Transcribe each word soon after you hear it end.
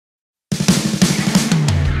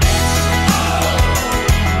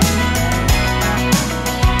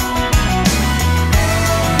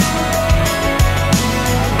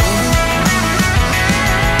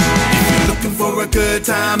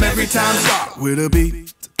every time start with a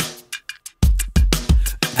beat.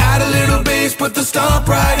 Add a little bass, put the stomp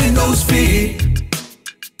right in those feet.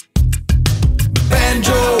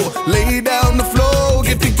 Banjo, lay down the floor,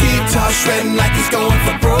 get the guitar shredding like it's going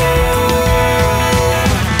for broke.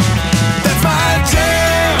 That's my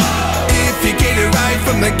jam. If you get it right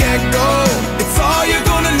from the get-go, it's all you're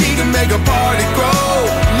gonna need to make a party grow.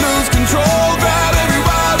 Lose control, grab every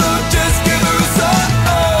bottle, just give her a shot.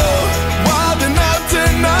 Wildin' out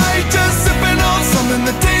tonight, just sipping on something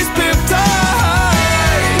that tastes pip tight.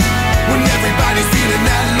 When everybody's feeling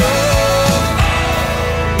that love,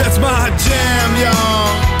 that's my jam,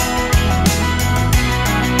 y'all.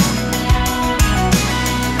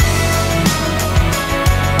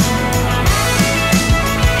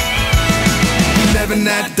 Living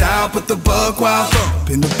that dial, put the bug wild up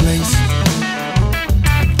in the place.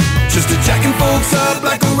 Just a jacking folks up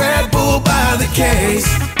like a Red Bull by the case.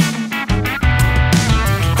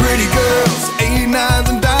 Pretty girls, 89s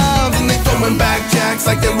and dimes, and they throwing back jacks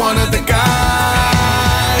like they're one of the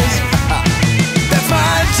guys. That's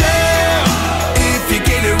my jam. If you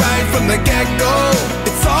get it right from the get-go,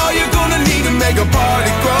 it's all you're gonna need to make a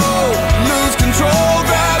party grow. Lose control,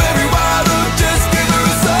 grab every bottle, just give her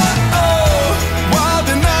a shot.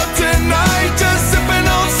 Wildin' out tonight, just sipping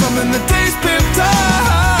on something that tastes pip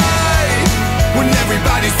tight. When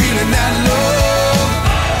everybody's feeling that love,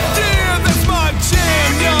 yeah, that's my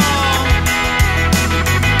jam, y'all.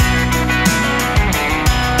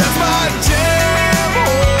 That's my jam,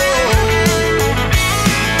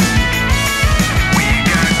 We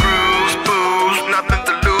got grooves, booze, nothing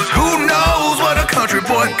to lose. Who knows what a country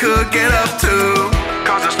boy could get up to?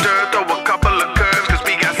 Cause a stir, throw a couple of curves, cause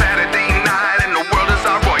we got Saturday night and the world is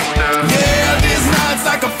our oyster. Yeah, this night's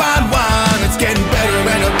like a fine wine. It's getting better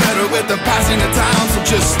and better with the passing of time. So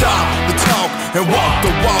just stop the talk and walk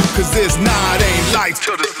the walk, cause this night ain't lights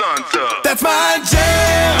till the sun's up. That's my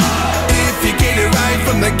jam. If you get it right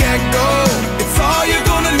from the get-go, it's all you're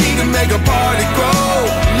gonna need to make a party grow.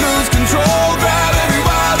 Lose control, grab every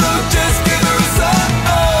bottle, just give her a shot.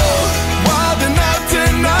 Wildin' out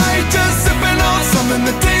tonight, just sipping on something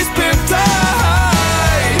that tastes pip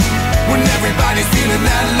tight. When everybody's feeling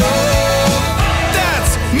that love,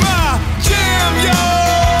 that's my jam, y'all.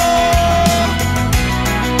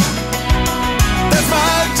 That's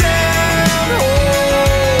my jam,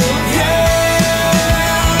 yeah.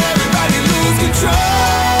 Everybody lose control.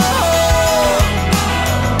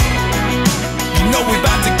 You know we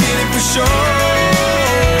about to get it for sure.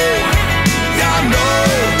 Y'all know,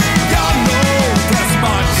 that's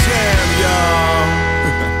my jam, y'all.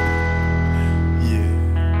 Yeah.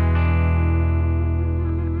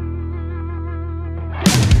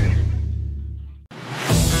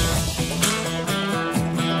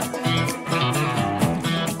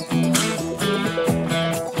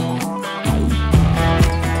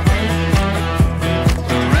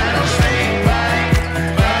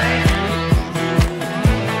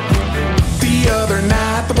 The other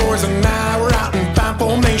night, the boys and I were out in fine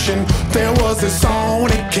formation. There was this song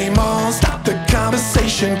when it came on, stopped the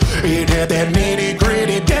conversation. It had that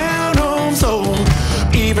nitty-gritty down home soul.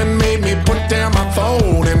 Even made me put down my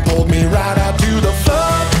phone and pulled me right out to the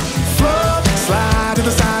floor. Slide to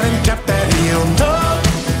the side and tap that heel. Dub,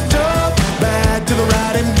 back to the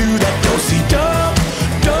right and do that do-si-dub.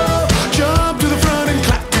 Jump to the front and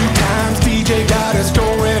clap 2 times. DJ got us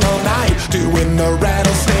going all night, doing the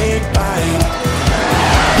rattlesnake bite.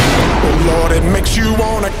 Oh Lord, it makes you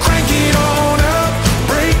wanna crank it on up,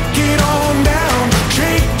 break it on down,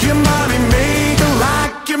 shake your mommy, make her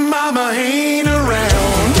like your mama ain't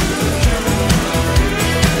around.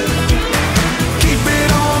 Keep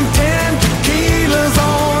it on 10, tequilas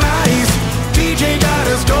on ice. DJ got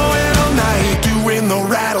us going all night, doing the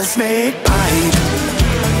rattlesnake bite.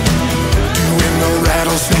 Doing the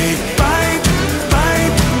rattlesnake bite.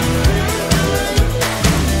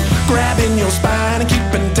 Grabbing your spine and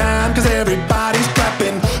keeping time, cause everybody's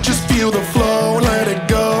clapping. Just feel the flow and let it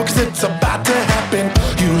go, cause it's about to happen.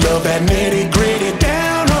 You love that nitty-gritty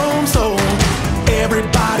down home soul.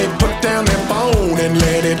 Everybody put down their phone and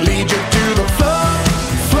let it lead you to the floor.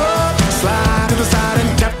 Slide to the side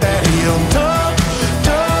and tap that heel. Dub,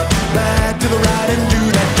 back to the right and do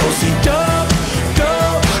that do-si-dub.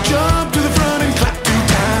 Jump to the front and clap 2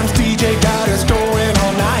 times. DJ got us going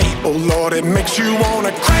all night. Oh Lord, it makes you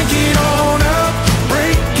wanna crank it on up,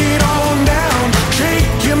 break it on down, shake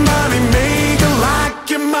your mommy, make her like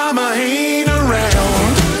your mama ain't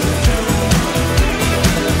around.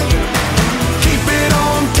 Keep it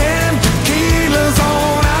on 10, tequilas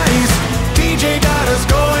on ice. DJ got us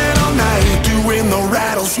going all night, doing the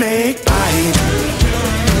rattlesnake bite.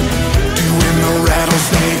 Doing the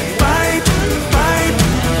rattlesnake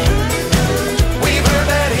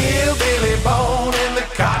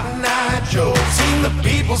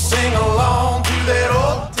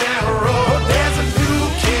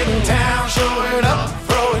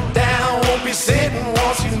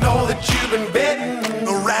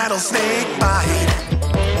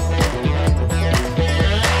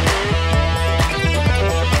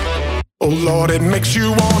Lord, it makes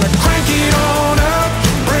you wanna crank it on up,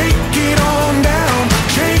 break it on down,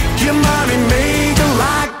 shake your money maker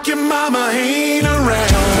like your mama ain't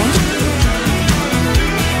around.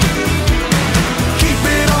 Keep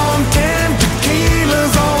it on 10,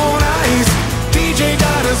 tequila's on ice. DJ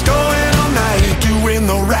got us going all night, doing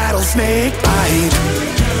the rattlesnake bite,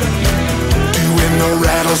 doing the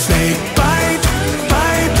rattlesnake bite,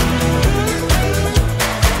 bite.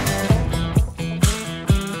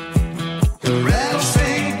 The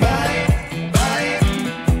rattlesnake bite, bite.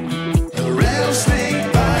 The rattlesnake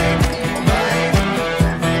bite, bite.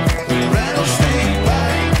 The rattlesnake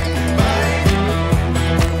bite, bite.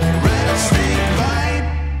 Rattlesnake bite.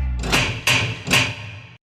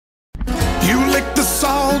 You licked the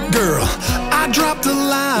salt, girl. I dropped a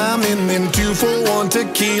lime in them 2-for-1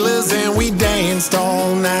 tequilas and we danced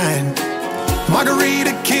all night.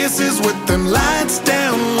 Margarita kisses with them lights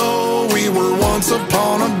down low. We were once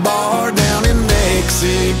upon a bar down in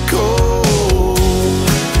Mexico.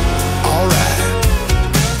 Alright.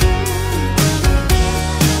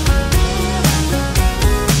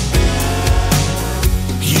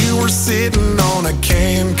 You were sitting on a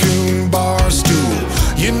Cancun bar stool.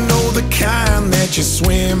 You know the kind that you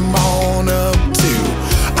swim on up to.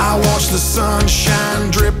 I watched the sunshine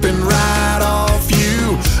dripping right off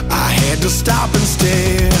you. I had to stop and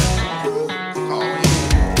stare.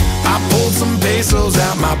 I pulled some pesos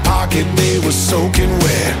out my pocket, they were soaking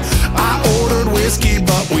wet. I ordered whiskey,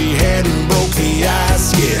 but we hadn't broke the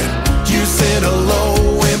ice yet. You said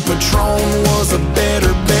hello and Patron was a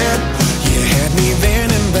better bet. You had me then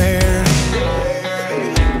and there.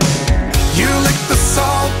 You licked the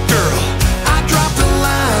salt, girl. I dropped a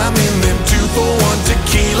lime in them 2-for-1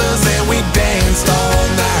 tequilas and we danced all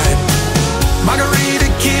night. Margarita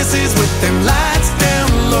kisses with them lights down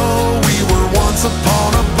low. We were once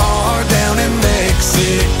upon a bar down in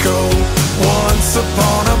Mexico. Once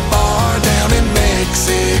upon a bar down in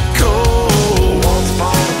Mexico. Once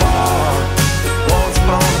upon a bar. Once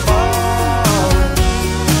upon a bar.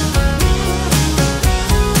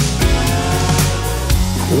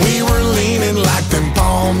 We were leaning like them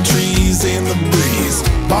palm trees in the breeze.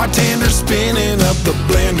 Bartender spinning up the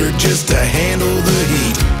blender just to handle the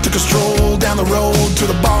heat. Took a stroll down the road to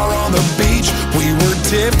the bar on the beach. We were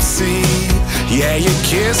tipsy, yeah, you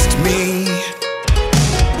kissed me.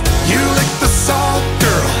 You licked the salt,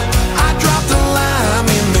 girl. I dropped a lime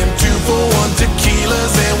in them 2-for-1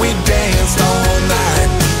 tequilas and we danced all night.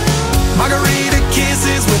 Margarita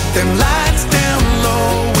kisses with them lights down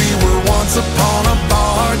low. We were once upon a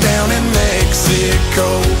bar down in Mexico.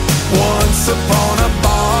 Once upon a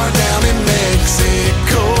bar down in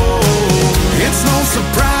Mexico. It's no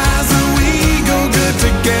surprise that we go good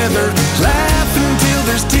together. Laugh until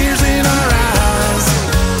there's tears in our eyes.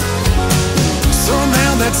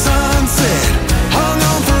 Somehow that sunset hung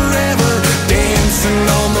on forever. Dancing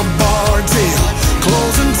on the bar till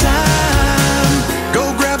closing time.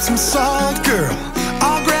 Go grab some salt, girl.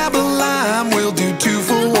 I'll grab a lime. We'll do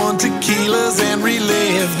 2-for-1 tequilas and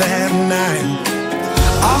relive that night.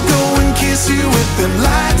 I'll go and kiss you with them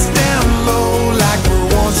lights down low, like we're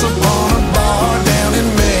once upon a bar down in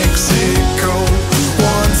Mexico.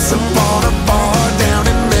 Once upon a bar down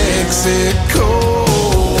in Mexico.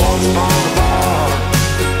 Once upon a bar.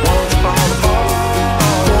 Once upon a bar.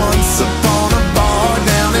 Once upon a bar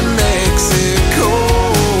down in Mexico.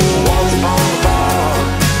 Once upon a bar.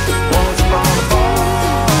 Once upon a bar.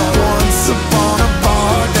 Once upon a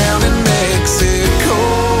bar down in Mexico.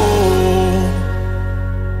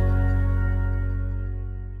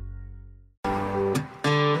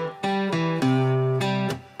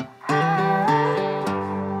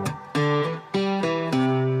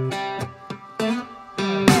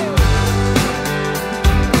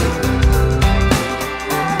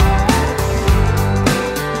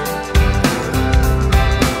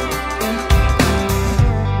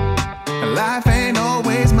 Life ain't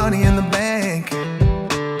always money in the bank.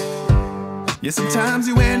 Yeah, sometimes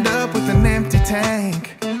you end up with an empty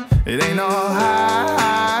tank. It ain't all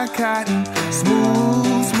high cotton,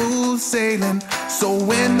 smooth, smooth sailing. So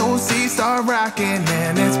when those seas start rocking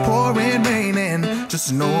and it's pouring, raining,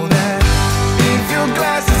 just know that if your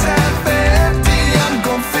glass is half empty, I'm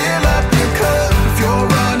gonna fill up your cup. If you're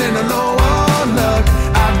running low on luck,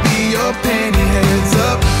 I'll be your penny. Heads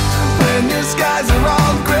up, when your skies are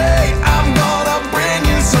all gray, I'm gonna bring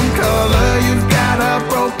you some color. You've got a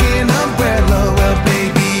broken umbrella, well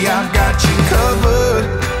baby, I've got you covered.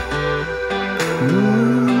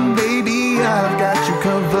 Baby, I've got you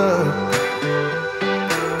covered.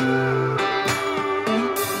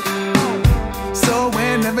 So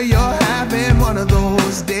whenever you're having one of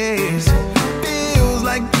those days, feels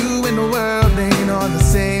like you and the world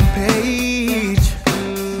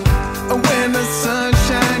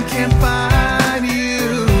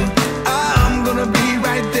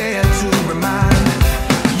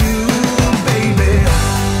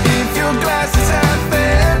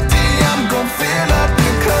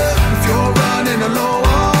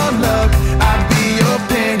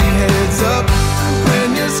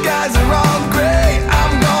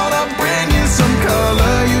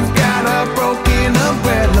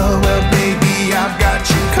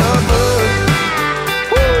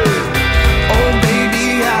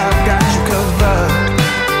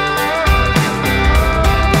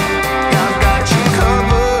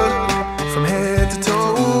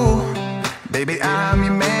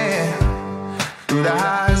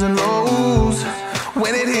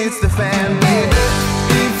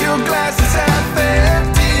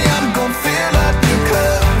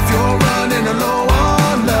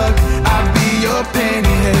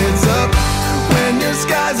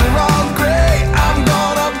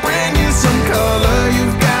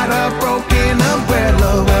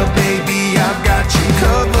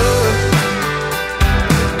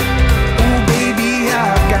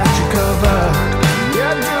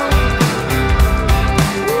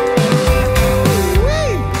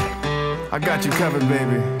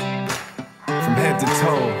from head to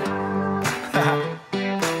toe.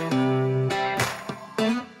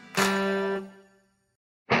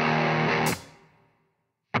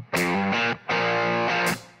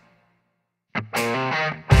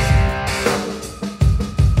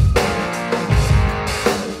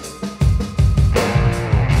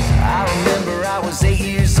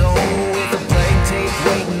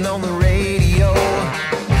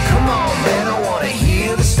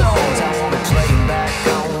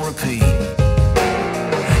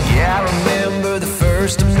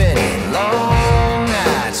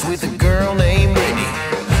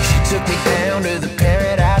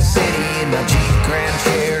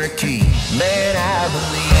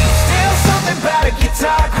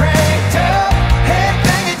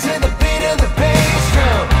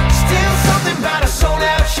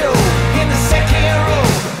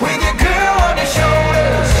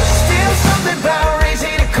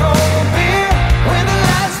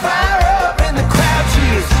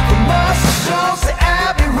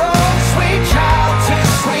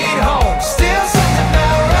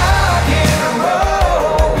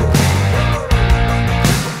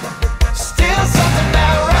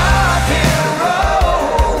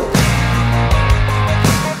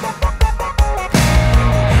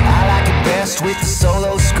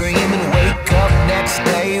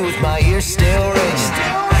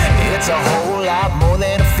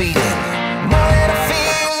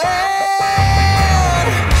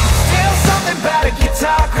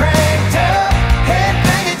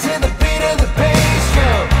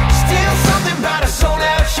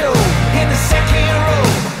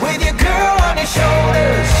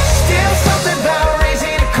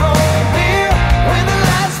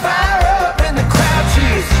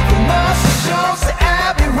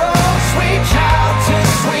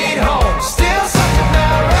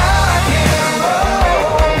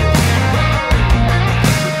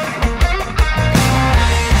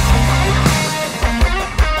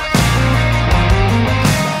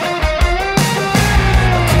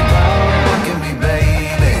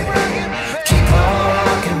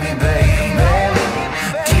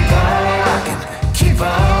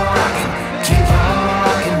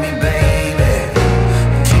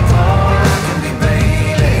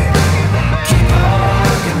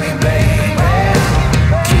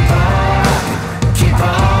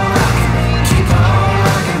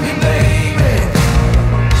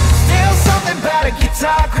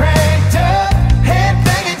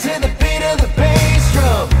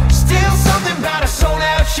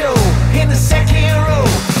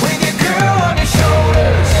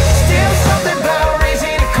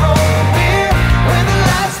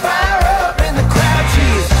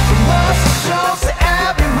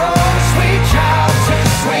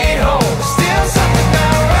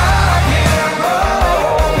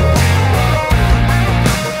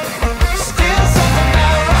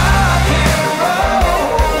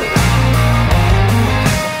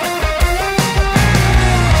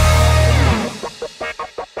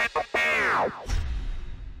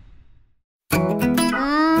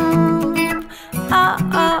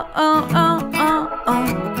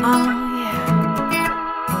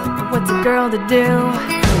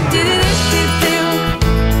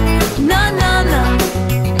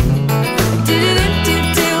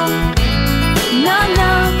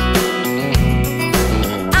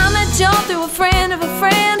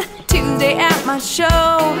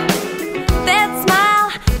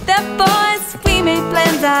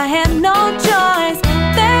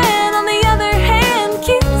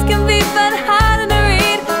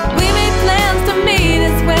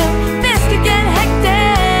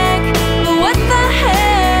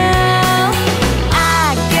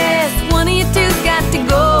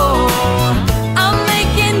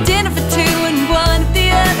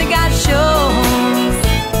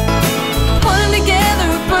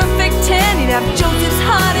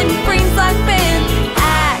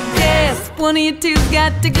 One of you two's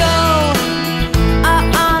got to go. Na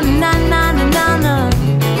na na na na.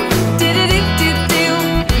 Do do do do do.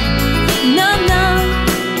 Na na.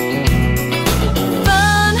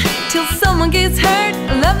 Fun till someone gets hurt.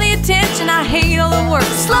 I love the attention. I hate all the work.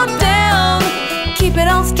 Slow down. Keep it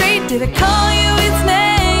all straight. Did I call you its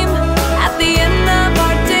name at the end of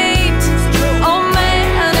our date? Oh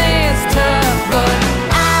man, it's tough, but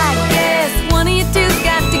I guess one of you two's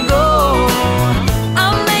got to go.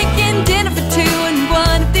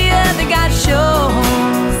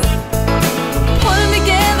 Shows. Put them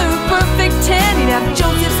together, a perfect 10. He'd have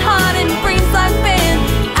Joseph's heart and brains like Ben.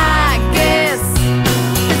 I guess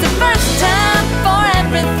it's the first time for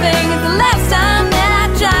everything. It's the last time that I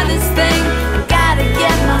try this thing. I gotta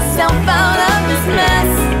get myself out of this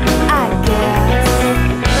mess.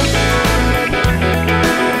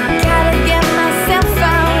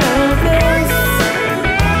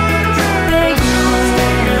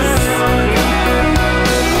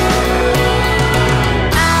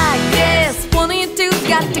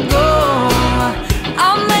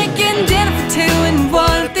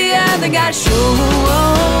 other guy shows.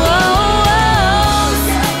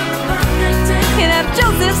 Can have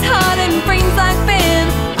Joseph's heart and brains like Ben.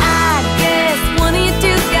 I guess one of you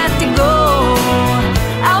two's got to go.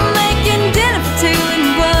 I'm making dinner for two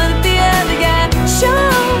and one of the other guy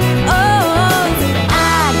shows.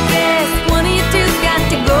 I guess one of you two's got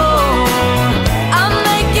to go. I'm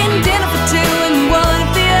making dinner for two and one of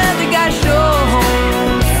the other guy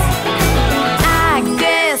shows. I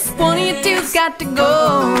guess one of you two's got to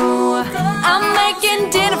go. I'm making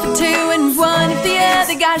dinner for two and one of the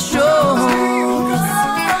other guy shows.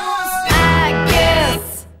 I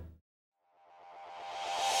guess.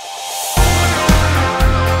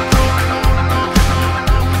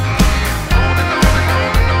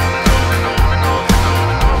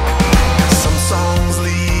 Some songs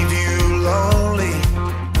leave you lonely.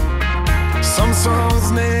 Some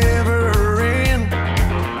songs never end.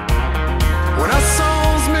 When a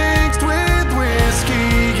song's mixed with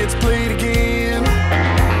whiskey, gets played again.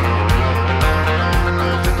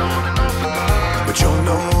 But you're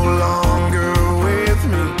no longer with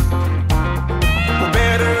me. We're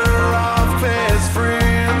better off as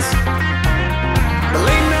friends. A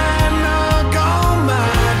late night knock on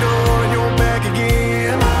my door and you're back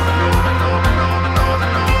again.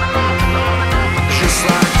 Just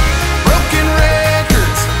like broken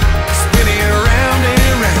records, spinning around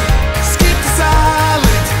and round. Skip the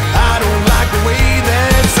silence, I don't like the way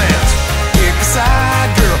that sounds. Pick a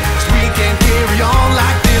side, girl, 'cause we can't carry on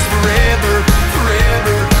like this forever,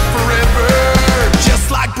 forever, forever. Just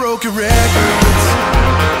like broken records.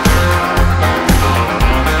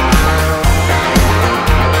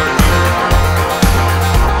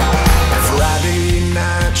 Friday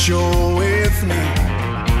night you're with me.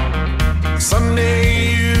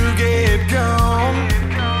 Sunday you get gone.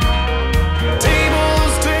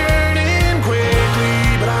 Tables turning quickly,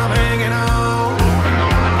 but I'm hanging on.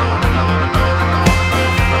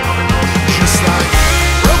 Just like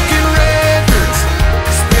broken records,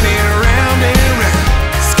 spinning around and round.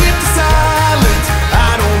 Skip the silence,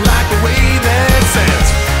 I don't like the way that sounds.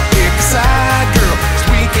 Pick a side, girl, 'cause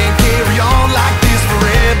we can't carry on like this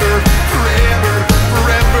forever, forever,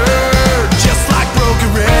 forever. Just like broken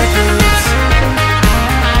records.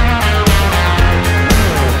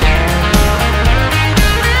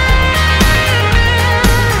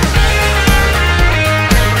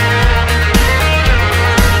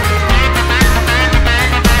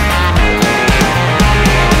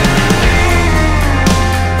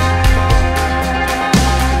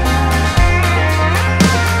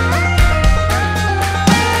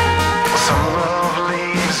 Some love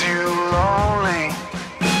leaves you lonely,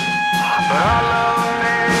 but our love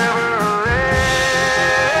never ends.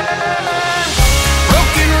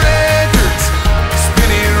 Broken records,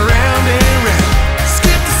 spinning around and round.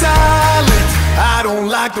 Skip the silence, I don't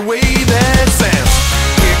like the way that sounds.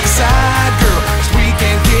 Pick a side, girl, 'cause we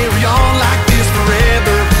can't carry on like this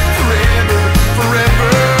forever, forever,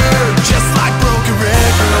 forever. Just like broken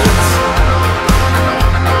records.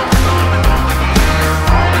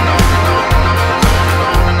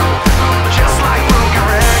 Just like broken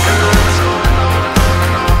records.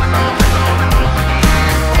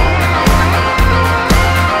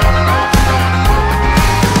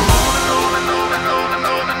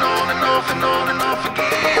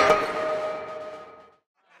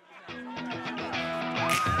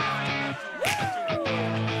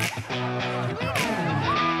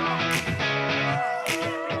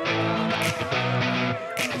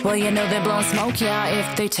 Well, you know they're blowing smoke, yeah,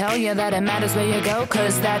 if they tell you that it matters where you go,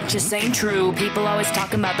 'cause that just ain't true. People always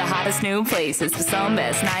talking about the hottest new places, but some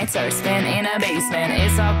best nights are spent in a basement.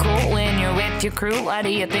 It's all cool when you're with your crew. Why do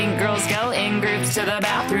you think girls go in groups to the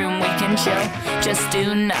bathroom? We can chill, just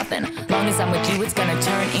do nothing. Long as I'm with you, it's gonna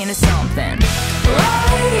turn into something.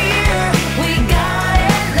 Right here, we got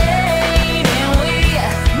it laid, and we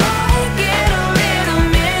might get a little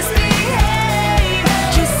misbehave.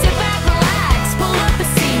 Just sit back, relax, pull up a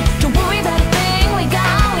seat. Don't worry about a thing, we got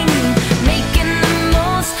all we need. Making the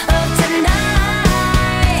most of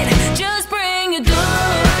tonight. Just bring your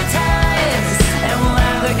good times, and we'll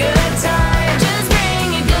have a good time. Just bring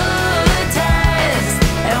your good times,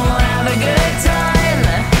 and we'll have a good time.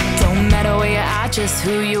 Don't matter where you're at, just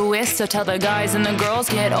who you with. So tell the guys and the girls,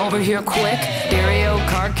 get over here quick. Stereo,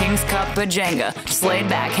 card, kings, cup of Jenga. Just laid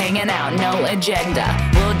back, hanging out, no agenda.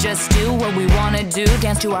 We'll just do what we wanna do,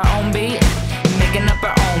 dance to our own beat. Making up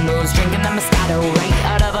our own moves, drinking the Moscato right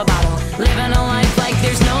out of a bottle. Living a life like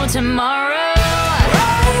there's no tomorrow.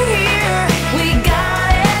 Right here, we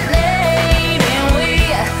got it laid, and we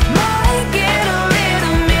might get a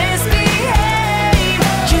little misbehave.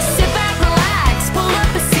 Just sit back, relax, pull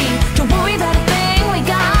up a seat. Don't worry about a thing, we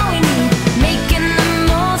got all we need.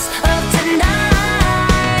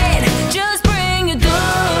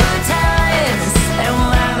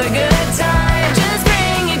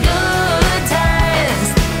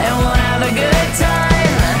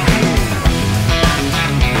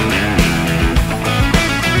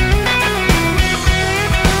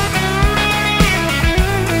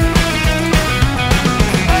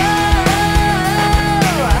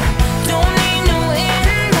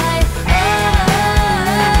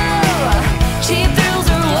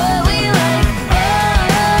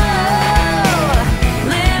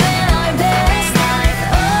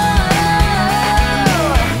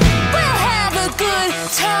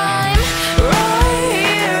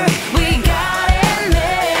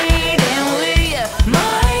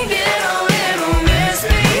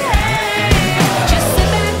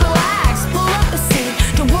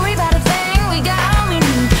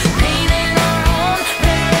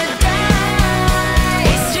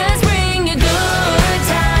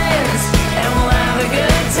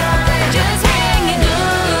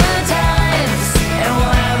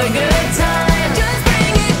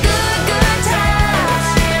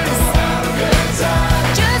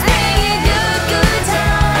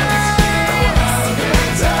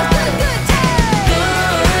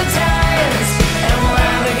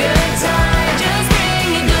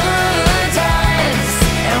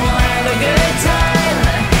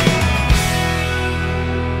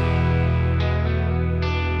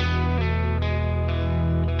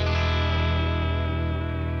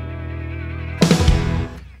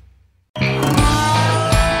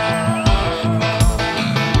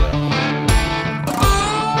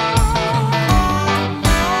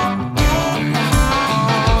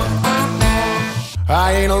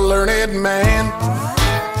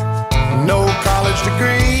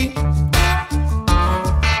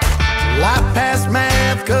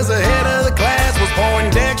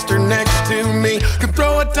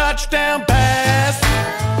 touchdown pass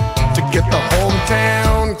to get the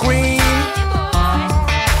hometown queen.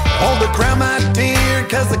 Hold the crown, my dear,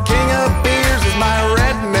 cause the king of beers is my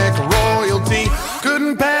redneck royalty.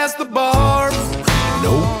 Couldn't pass the bar,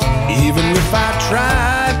 nope, even if I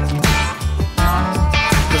tried.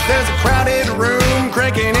 Cause there's a crowded room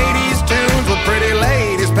cranking 80s tunes with pretty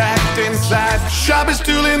ladies packed inside. Shop is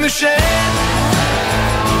stool in the shed,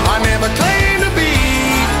 I never claimed to be,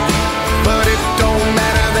 but it don't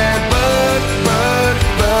matter that Bud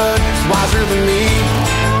is wiser than me.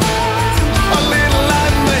 A little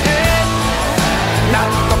light in the head, not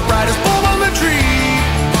the brightest bulb on the tree,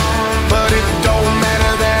 but it don't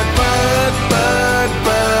matter that Bud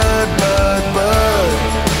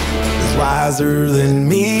is wiser than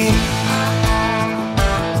me.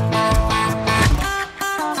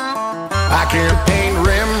 I can't paint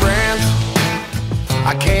Rembrandt,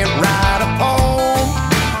 I can't write a poem.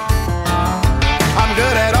 I'm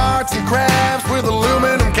good at arts and crafts with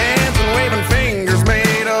aluminum cans and waving fingers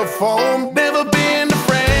made of foam. Never been to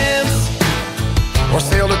France or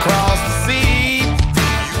sailed across the sea,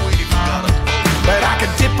 but I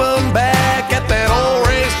could tip them back at that old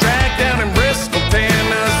racetrack down in Bristol,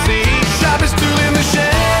 Tennessee. Shop is tool in the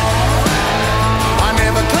shed, I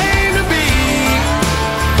never claimed to be,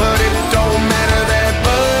 but it don't matter that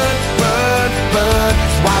Bud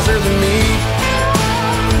is wiser than me.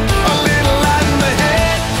 A little light in the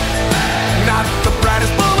head, not the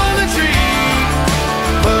brightest bulb on the tree,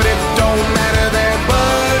 but it don't matter that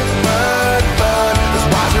Bud is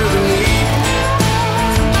wiser than me.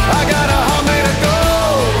 I got a heart made of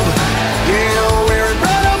gold, yeah, I'll wear it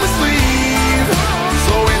right on my sleeve,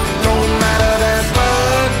 so it don't matter that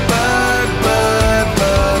Bud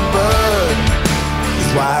is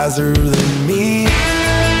wiser than me.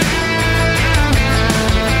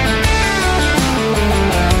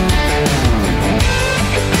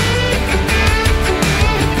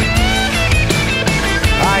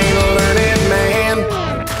 I ain't a learned man,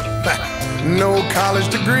 no college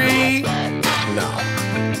degree, no,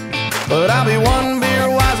 but I'll be one beer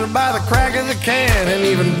wiser by the crack of the can, and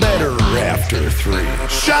even better after 3.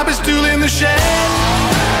 Shop is stool in the shed,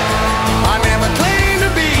 I never claimed to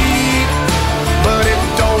be, but it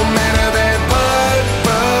don't matter that Bud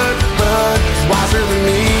is wiser than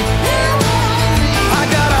me. I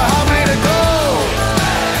got a heart made of gold,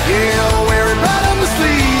 yeah, I'll wear it right on the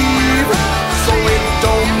sleeve, so it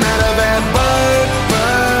don't matter that Bud.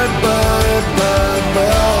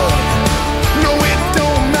 No, it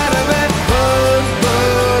don't matter that Bud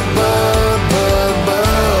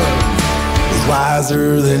is wiser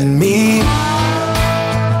than me.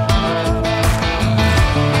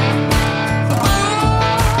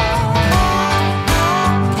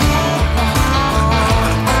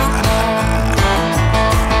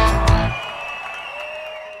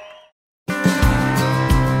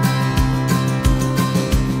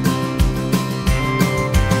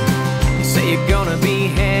 Say you're gonna be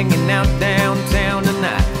hanging out downtown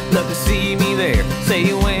tonight. Love to see me there.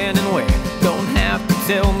 Say when and where. Don't have to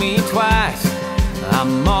tell me twice.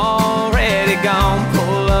 I'm already gone.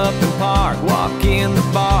 Pull up and park. Walk in the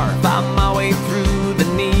bar. Find my way through the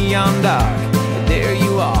neon dark. There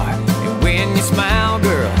you are. And when you smile,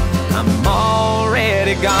 girl, I'm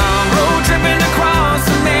already gone. Road tripping across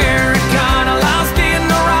Americana. Lost in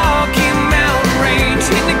the Rocky Mountain Range.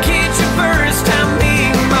 In the kitchen first time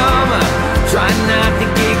meeting mama. Try not to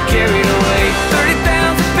get carried away.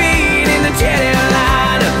 30,000 feet in the jet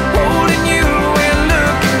airliner, holding you and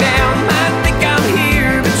looking down. Might think I'm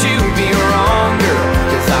here, but you'd be wrong, girl,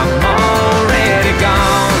 'cause I'm already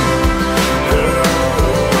gone.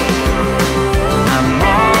 I'm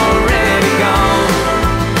already gone.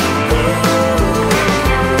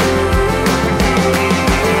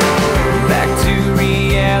 Back to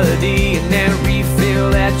reality and that refill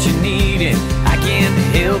that you're needing. I can't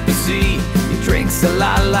help but see drinks a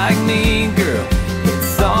lot like me, girl.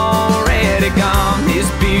 It's already gone. This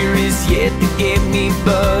beer is yet to get me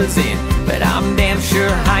buzzing, but I'm damn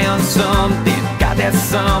sure high on something. Got that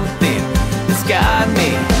something that's got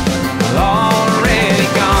me already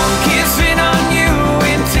gone. Kissing on you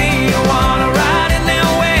in Tijuana, riding that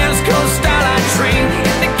West Coast Starlight train.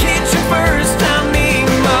 In the kitchen first time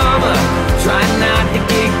meeting mama. Try not to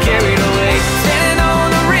get carried away. Standing on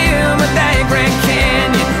the rim of that Grand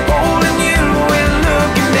Canyon, holding you and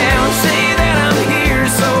looking down. Say that I'm here,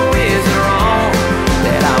 so is it wrong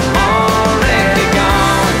that I'm already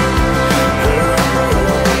gone?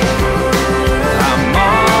 I'm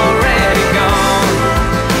already gone.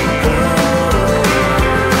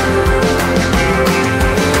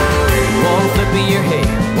 One flip of your hair,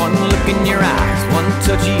 one look in your eyes, one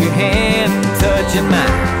touch of your hand, touch you're mine.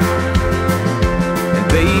 And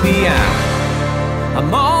baby,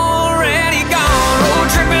 I'm already gone, road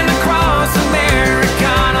tripping across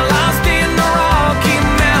America, lost in the Rocky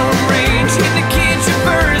Mountain Range. Hit the kitchen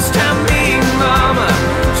first time being mama,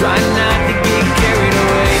 trying not to get carried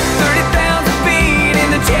away. 30,000 feet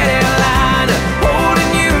in the jet airliner,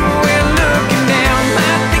 holding you and looking down.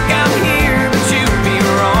 I think I'm here, but you'd be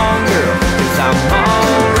wrong, girl, 'cause I'm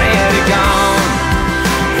already gone.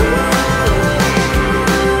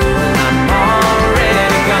 I'm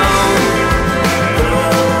already gone.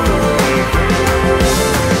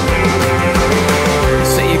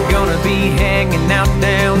 Say you're gonna be hanging out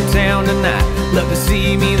downtown tonight, love to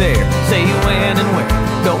see me there. Say when and where,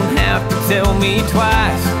 don't have to tell me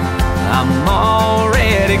twice. I'm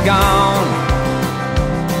already gone.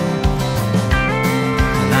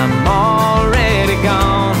 And I'm already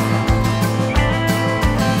gone.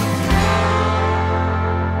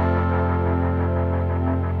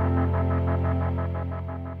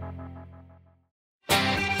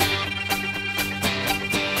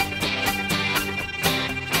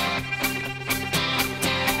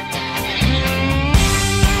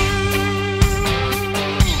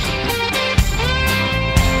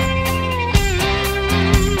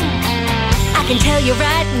 I can tell you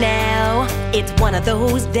right now, it's one of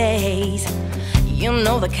those days. You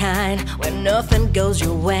know the kind where nothing goes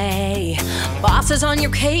your way. Boss is on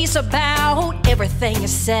your case about everything you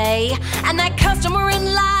say, and that customer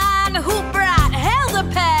in line who brought hell to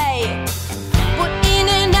pay. But in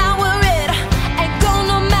and out with it ain't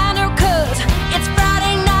gonna matter, 'cause it's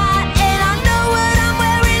Friday night and I know what I'm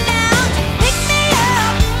wearing now. Pick me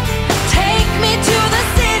up, take me to the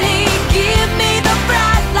city, give me the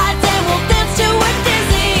bright lights and we'll dance to a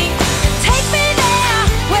dizzy. Take me there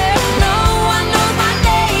where no one knows my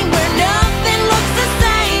name, where nothing looks the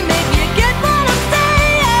same, if you get what I'm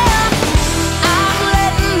saying. I'm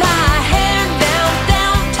letting my hair down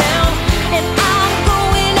downtown, and I'm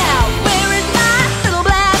going out wearing my little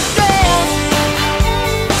black dress.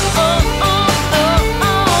 Oh, oh, oh,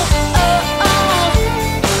 oh, oh, oh.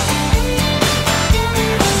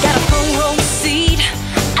 Got a front row seat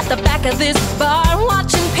at the back of this bar,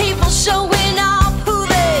 watching people showing off who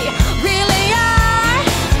they really are.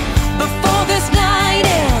 Before this night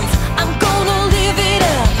ends, I'm gonna live it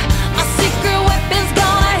up. My secret weapon's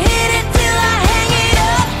gonna hit it till I hang it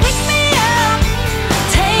up. Pick me up,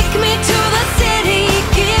 take me to the city,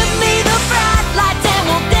 give me the bright lights and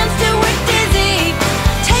we'll dance to it dizzy.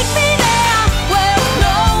 Take me there where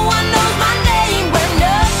no one knows my name, where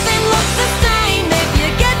nothing looks the same, if you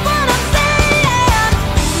get what I'm saying.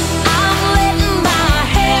 I'm letting my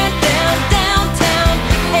hair down downtown,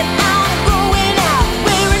 and I'm going out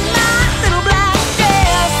wearing my little black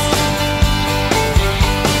dress.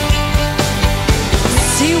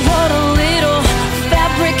 See what a little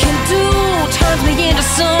fabric can do, turns me into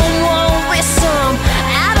someone with some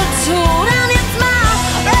attitude. And it's my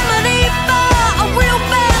remedy for a real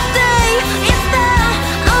bad day. It's the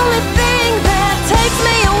only thing that takes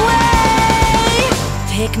me away.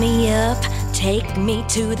 Pick me up, take me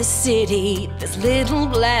to the city. This little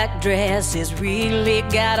black dress has really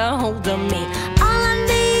got a hold of me. All I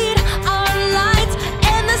need are lights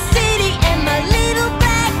and the city and my little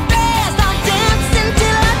black dress. I'll dance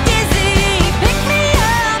until I'm dizzy. Pick me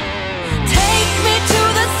up, take me to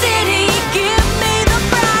the city, give me the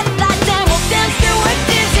bright lights and we'll dance to it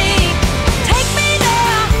dizzy. Take me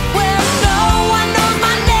there where no one knows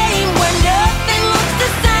my name, where nothing looks the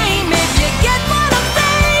same, if you get what I'm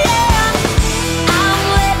saying. I'm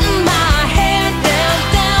letting my hair down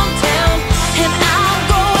downtown, and I'm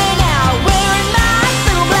going out wearing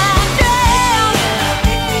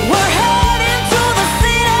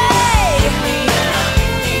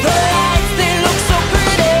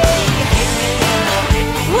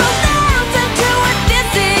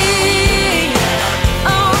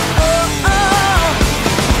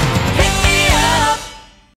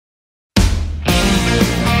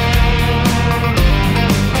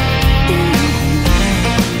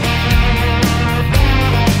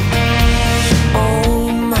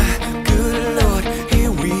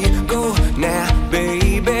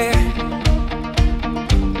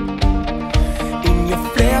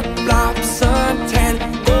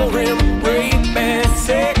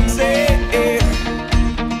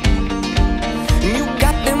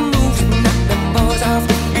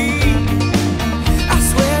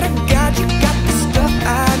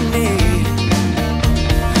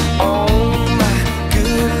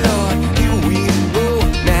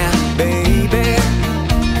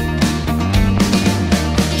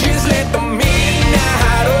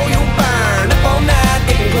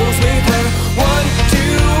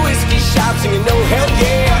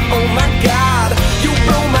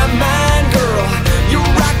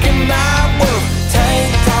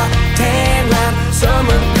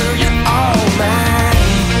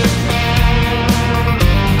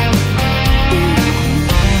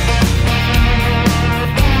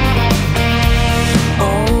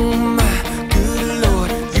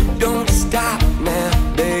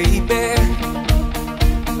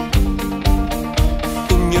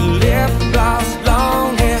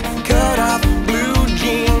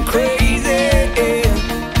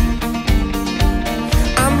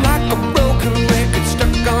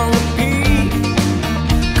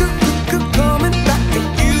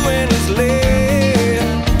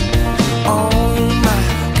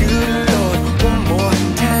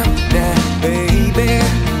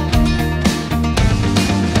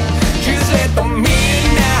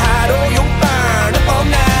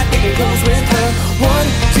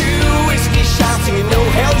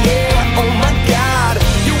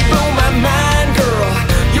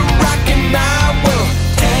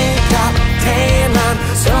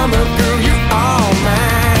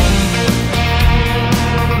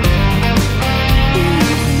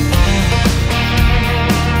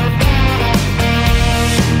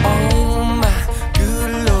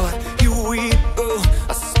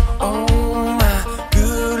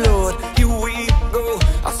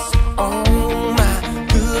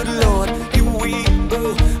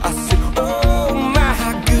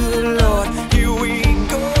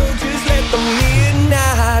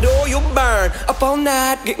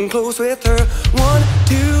getting close with her. 1,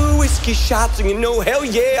 2 whiskey shots and you know, hell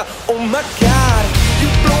yeah. Oh my God, you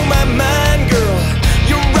blow my mind, girl.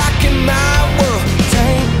 You're rocking my world.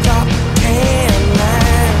 Tank top, tan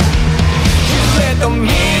line. You let the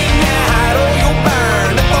midnight oil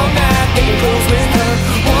burn up all night, getting close with her.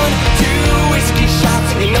 1, 2 whiskey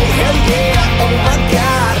shots and you know, hell yeah. Oh my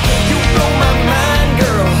God, you blow my mind,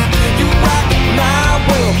 girl. You rock my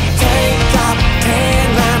world. Tank top, tan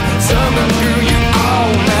line, summer through you all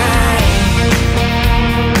night.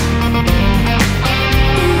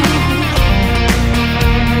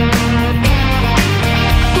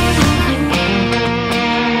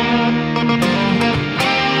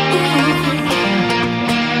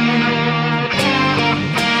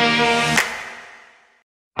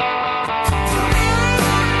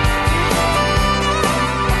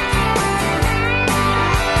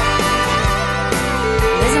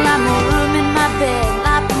 There's a lot more room in my bed, a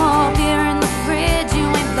lot more beer in the fridge. You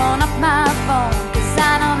ain't blown up my phone, 'cause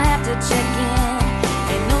I don't have to check in.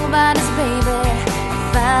 Ain't nobody's baby, I'm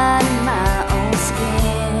fine in my own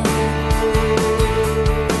skin.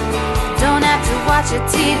 Don't have to watch your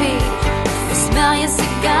TV, or smell your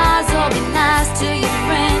cigars, or be nice to your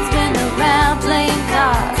friends. Been around playing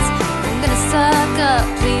cards. I'm gonna suck up,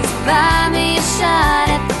 please buy me a shot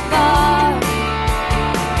at the bar.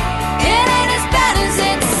 It ain't as bad as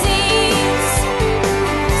it seems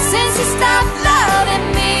since you stopped loving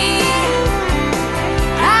me.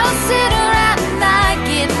 I will sit around at night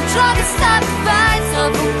getting drunk and start fights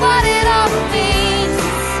over what it all means.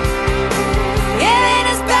 It ain't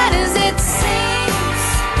as bad as it seems.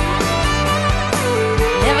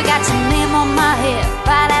 Never got your name on my hip,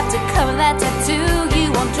 I'd have to cover that tattoo. You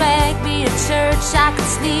won't drag me to church, I could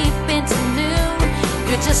sleep into noon.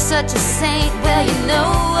 You're just such a saint, well you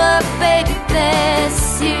know what, baby, bless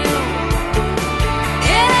you.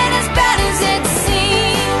 It ain't as bad as it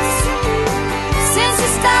seems since you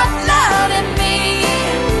stopped loving me.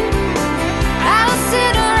 I will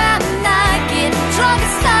sit around at night getting drunk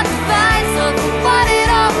and start fights over what it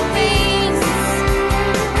all means.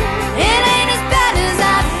 It ain't as bad as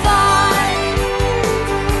I thought.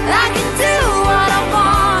 I can do what I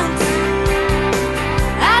want.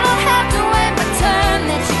 I don't have to wait my turn,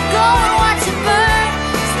 let you go and watch it burn.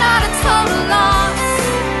 It's not a total loss.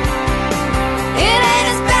 It ain't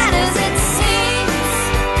as bad as it seems.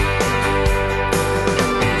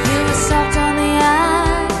 You were soft on the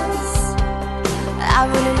eyes, I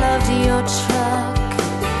really loved your truck,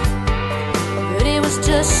 but it was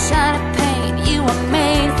just shiny paint. You were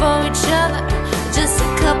made for each other, just a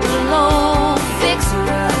couple of old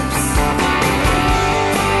fixer-ups.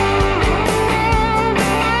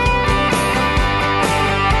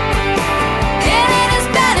 It ain't as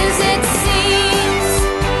bad as it seems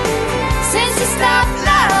since you stopped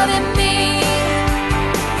loving me.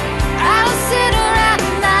 I will sit around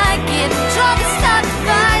at night getting drunk and start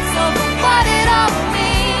fights over what it all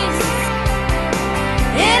means.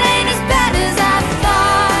 It ain't as bad as I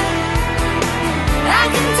thought. I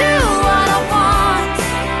can do what I want.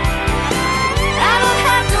 I don't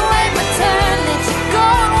have to wait my turn, let you go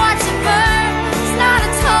and watch it burn. It's not a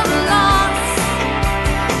total loss.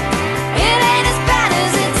 It ain't as bad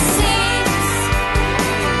as it seems.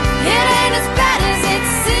 It ain't as bad as it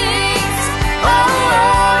seems.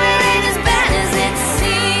 Oh, it ain't as bad as it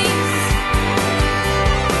seems.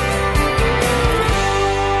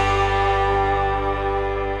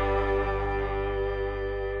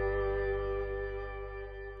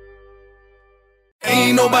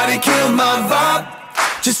 Ain't nobody killed my vibe.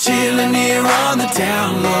 Just chillin' here on the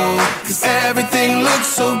down low. 'Cause everything looks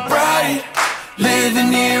so bright.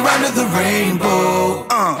 Living here under the rainbow.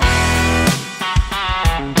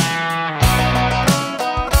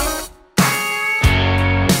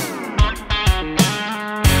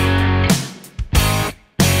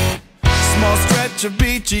 Small stretch of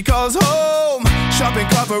beach he calls home. Shopping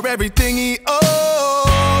cart for everything he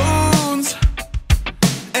owns.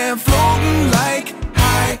 And floating like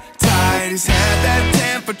high tide. He's had that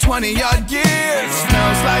tan for 20-odd years.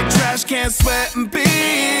 Smells like trash, can't sweat and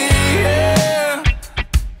beer.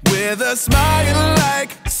 With a smile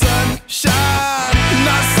like sunshine. And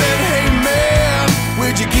I said, hey man,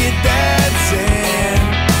 where'd you get that tan?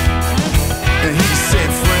 And he said,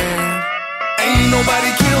 friend, ain't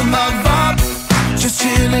nobody killed my vibe. Just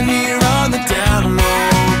chillin' here on the down low.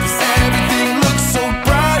 'Cause everything looks so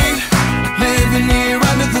bright. Living here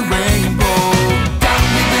under the rainbow. Got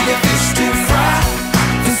me bigger fish to fry.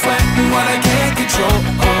 Been sweating what I can't control.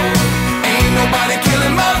 Ain't nobody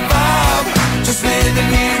killing my vibe. Just living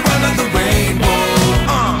here under the rainbow.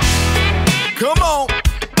 Come on.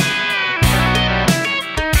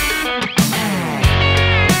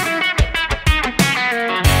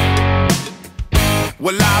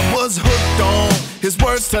 I was hooked on his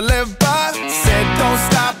words to live by. Said don't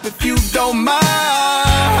stop if you don't mind.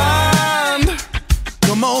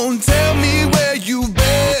 Come on, tell me where you've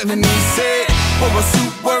been. And he said, well, a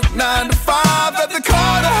suit work 9 to 5 at the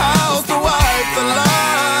corner house to wipe the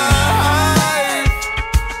life.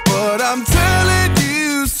 But I'm telling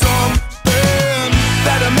you something,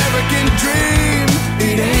 that American dream,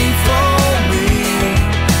 it ain't for me.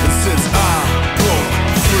 And since I broke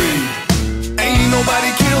free, ain't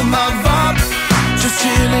nobody killed my vibe. Just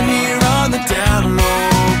chilling here on the down low,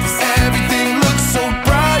 'cause everything looks so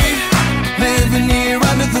bright, living here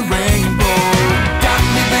under the rainbow. Got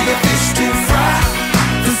me bigger fish to fry,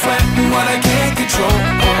 been sweating what I can't control.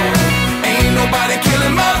 Ain't nobody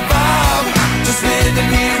killing my vibe, just living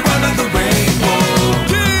here under the rainbow.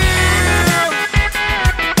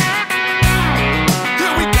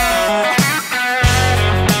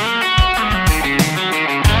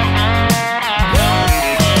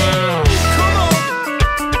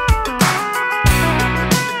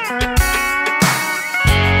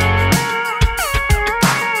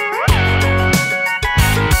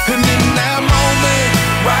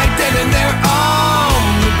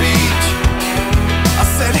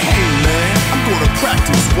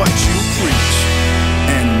 What you preach.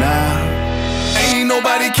 And now ain't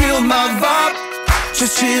nobody killed my vibe,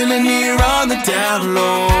 just chilling here on the down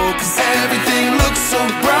low, 'cause everything looks so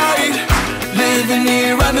bright, living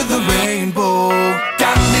here under the rainbow.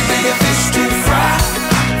 Got me bigger fish to fry,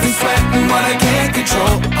 been sweating what I can't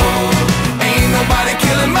control. Ain't nobody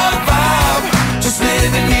killing my vibe, just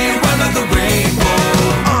living here under the rainbow.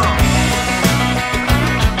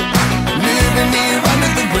 Living here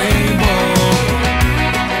under the rainbow.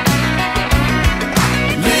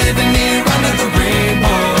 Living here under the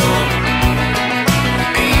rainbow.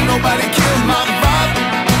 Ain't nobody killed my vibe,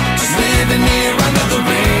 just living here under the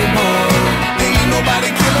rainbow. Ain't nobody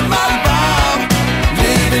killing my vibe,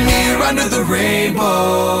 living here under the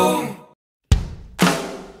rainbow.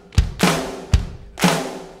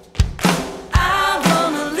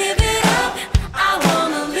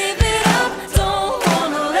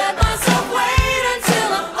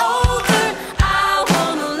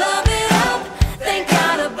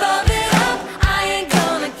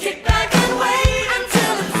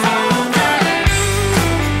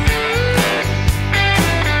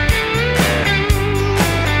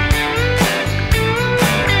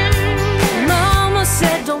 No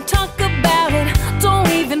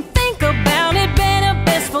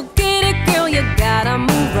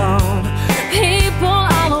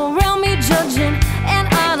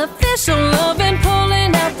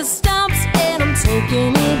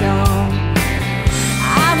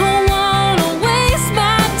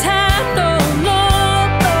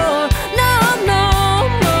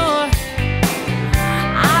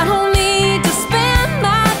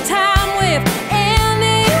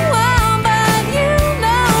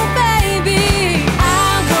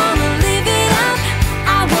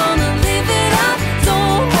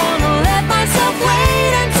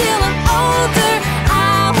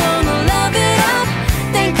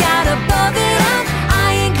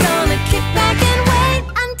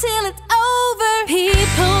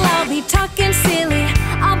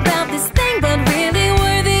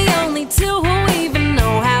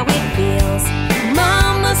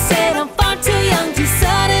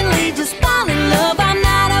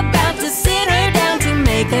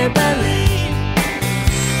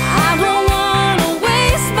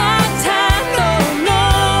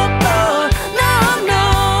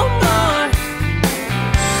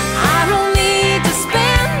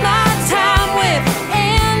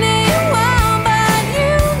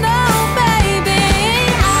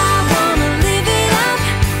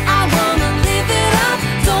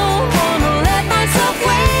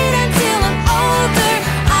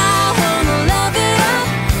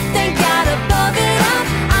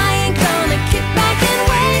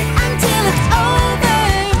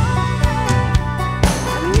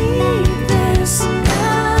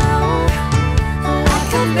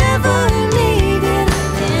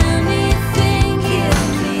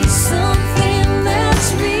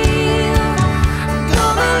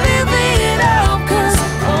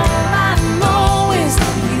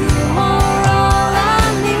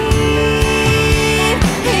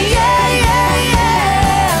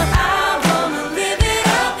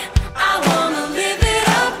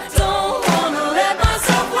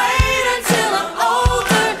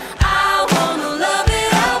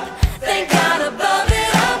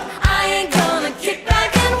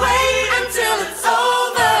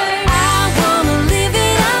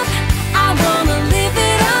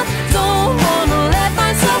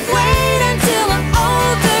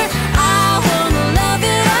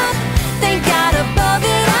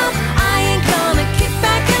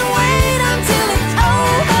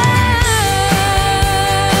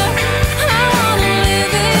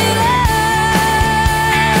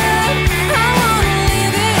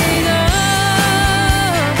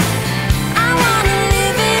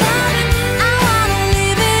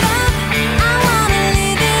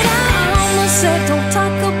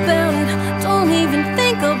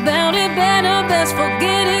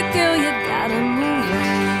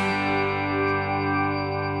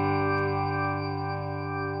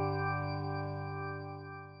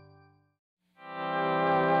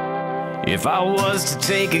If I was to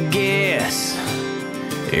take a guess,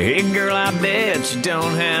 hey girl, I bet you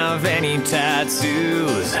don't have any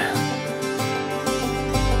tattoos.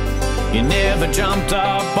 You never jumped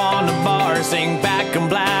up on the bar, sang back in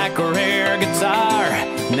black or air guitar,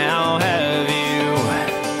 now have you?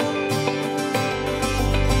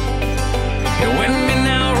 And when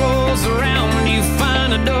midnight rolls around, you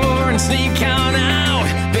find a door and sneak on out,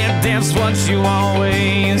 bet that's what you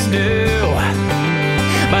always do.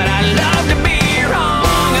 But I'd love to be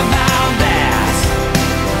wrong about that.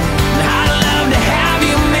 I'd love to have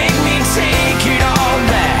you make me take it all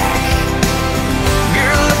back.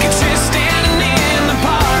 Girl, look at you standing in the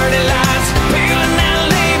party lights, peeling that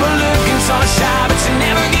label, looking so shy, but you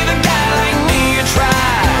never give a guy like me a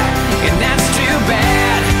try. And that's too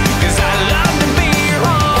bad, 'cause I'd love to be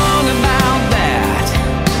wrong about that.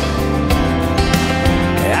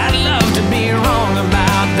 I'd love to be wrong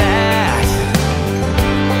about that.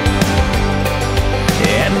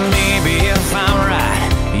 And maybe if I'm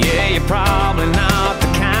right, yeah, you're probably not the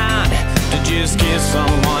kind to just kiss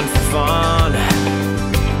someone for fun.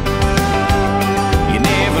 You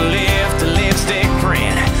never left a lipstick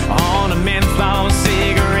print on a menthol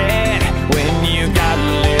cigarette when you got a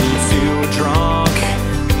little too drunk.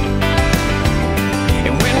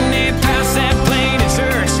 And when they pass that plane to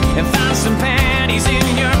church and find some panties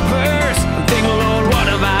in your purse, I'm thinking, Lord, what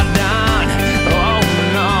have I done? Oh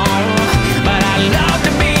no, but I'd love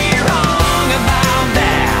to be wrong about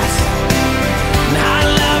that. I'd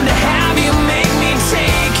love to have you make me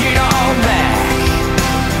take it all back.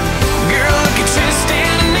 Girl, look at you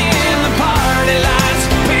standing in the party lights,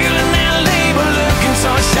 peeling that label, looking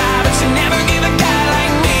so shy, but you never give a guy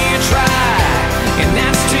like me a try. And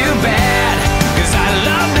that's too bad, 'cause I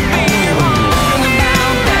love to be wrong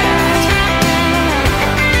about that.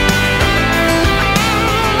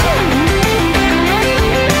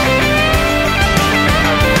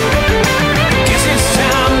 Guess it's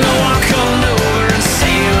time to walk on over and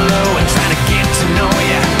say hello and try to get to know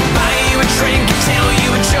ya. Buy you a drink and tell you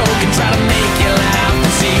a joke and try to make you laugh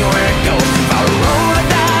and see where it goes. If I roll the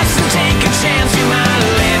dice and take a chance, you might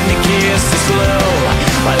let me kiss it slow.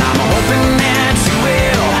 Well, I'm hoping that you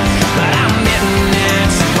will, but I'm betting that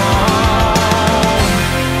you won't.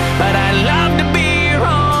 But I'd love to be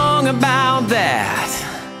wrong about that.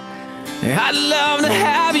 I'd love to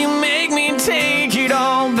have you make me take it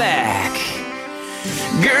all back.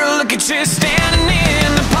 Girl, look at you standing in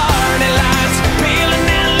the party lights, peeling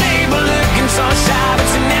that label, looking so shy, but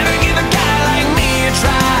you never give a guy like me a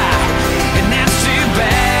try. And that's too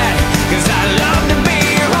bad, 'cause I love to be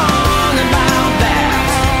wrong about that.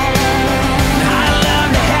 I'd love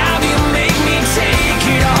to have you make me take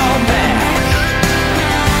it all back.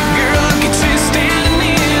 Girl, look at you standing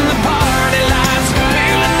in the party lights,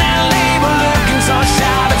 peeling that label, looking so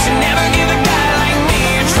shy, but you never give a guy like me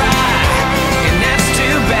a try. And that's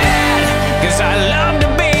too bad, 'cause I love to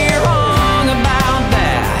be wrong about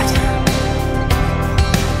that.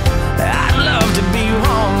 I'd love to be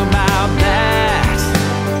wrong about that.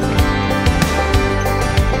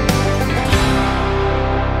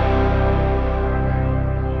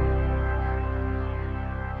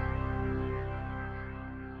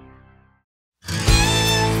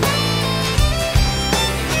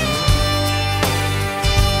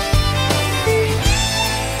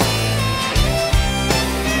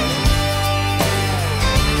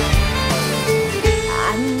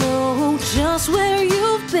 I know just where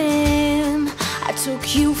you've been. I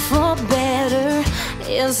took you for better,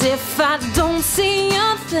 as if I don't see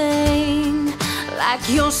a thing. Like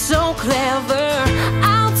you're so clever,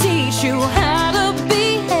 I'll teach you how to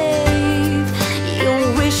behave. You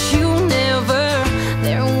wish you never,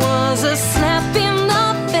 there was a slap in the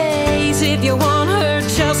face. If you want her,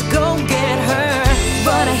 just go get her.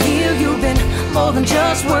 But I hear you've been more than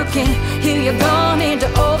just working. Hear you've gone into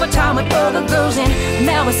overtime with other girls, and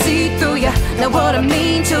now I see through you. Now what I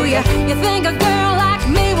mean to you, you think a girl like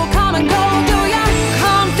me will come and go, do ya?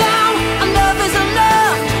 Calm down, enough is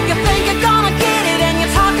enough. You think you're gonna get it and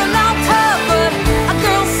you're talking all tough, but a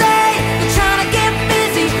girl say you're trying to get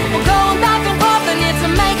busy. We're going back and forth and it's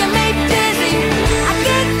making me dizzy. I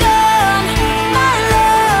get done, my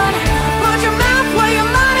love. Put your mouth where your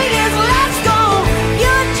money is, let's go.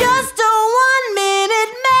 You're just a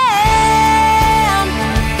 1-minute man.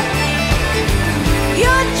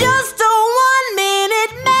 You're just a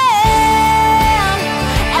 1-minute man.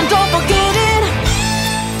 And don't forget it.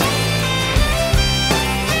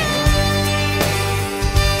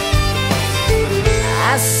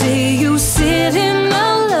 I see you sitting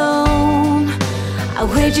alone.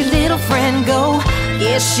 Where'd your little friend go?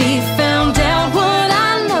 Yeah, she found out what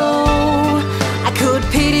I know. I could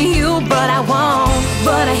pity you, but what I want.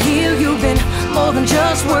 But I hear you've been more than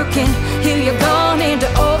just working. Hear you've gone into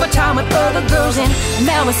overtime with other girls, and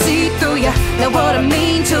now I see through you. Now what I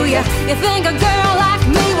mean to you. You think a girl like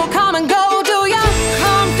me will come and go, do ya?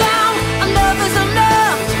 Calm down, enough is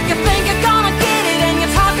enough. You think you're gonna get it and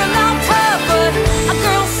you're talking all tough, but a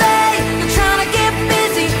girl say you're trying to get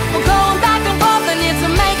busy. We're going back and forth and it's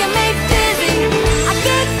making me dizzy. I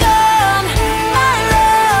get done, my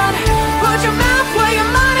love. Put your mouth where your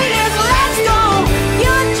money is, let's go.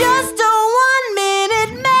 You're just a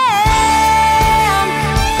 1-minute man.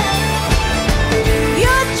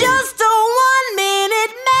 You're just a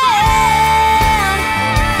 1-minute man.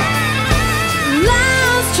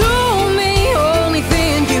 Lies told me only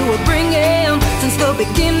thing you were bringing since the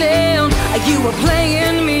beginning. You were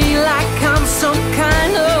playing me like I'm some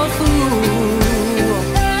kind of fool.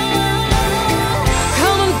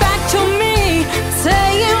 Coming back to me,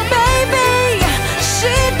 saying, baby,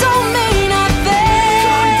 she don't mean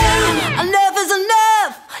nothing. Enough is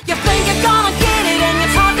enough. You think you're gonna get it and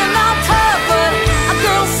you're talking all tough, but a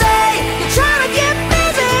girl say you're trying to get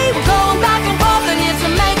busy. We're going back and forth and it's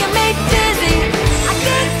making me dizzy. I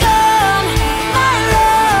get done, my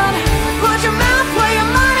love. Put your mouth where your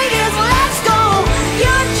money is, let's go.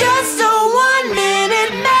 You're just a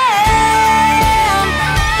 1-minute man.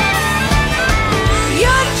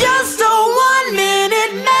 You're just a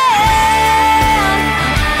 1-minute man.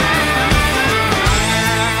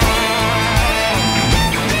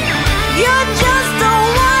 You're just a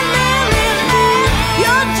 1-minute man.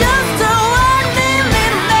 You're just a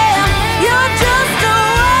 1-minute man. You're just a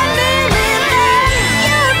 1-minute man.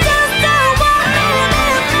 You're just a 1-minute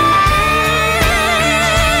man.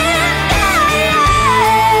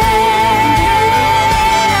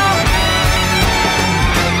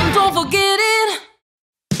 Don't forget it.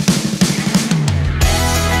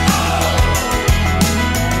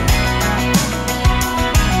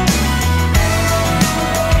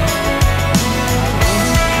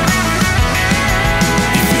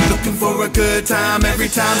 Looking for a good time, every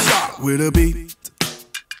time start with a beat.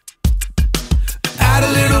 Add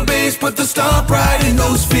a little bass, put the stomp right in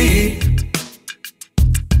those feet.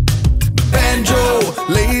 Banjo,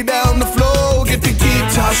 lay down the floor, get the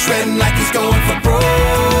guitar shredding like it's going for broke.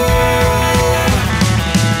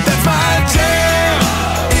 That's my jam.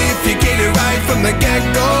 If you get it right from the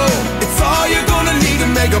get-go, it's all you're gonna need to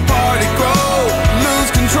make a party grow.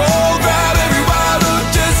 Lose control, grab every wild hook,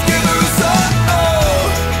 just give her a suck.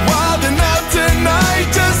 Wildin' out tonight,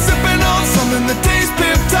 just sipping on something that tastes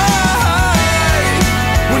pip-tight.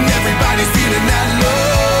 When everybody's feeling that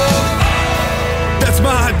love, that's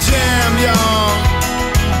my jam, y'all.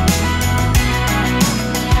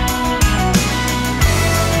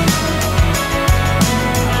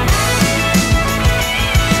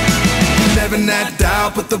 Living that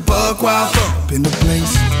dial, put the buck wild thump in the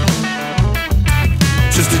place.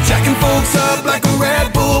 Just a jacking folks up like a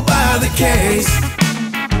Red Bull by the case.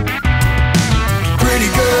 Pretty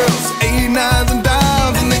girls, 89s and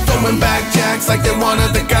dimes, and they throwing back jacks like they're one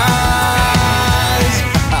of the guys.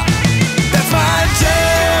 That's my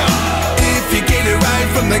jam. If you get it right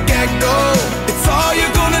from the get-go, it's all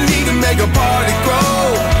you're gonna need to make a party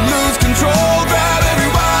grow. Lose control, grab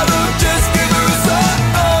every wild hook, just give her a suck.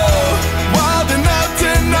 Wildin' out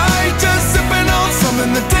tonight, just sipping on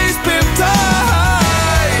something that tastes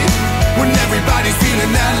pip-tight. When everybody's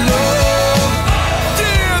feeling that love,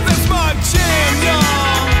 yeah, that's my jam,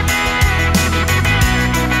 y'all.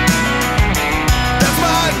 That's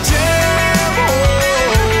my jam,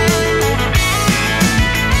 oh.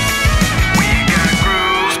 We got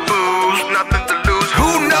grooves, booze, nothing to lose.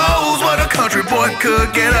 Who knows what a country boy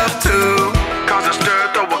could get up to? Cause a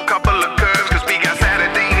stir, throw a couple of curves, cause we got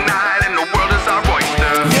Saturday night and the world is our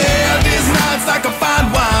oyster. Yeah, this night's like a fine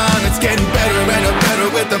wine. It's getting better and better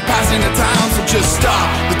with the passing of time. So just stop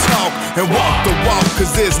the talk and walk the walk,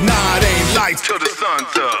 cause this night ain't lights till the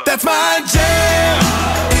sun's up. That's my jam.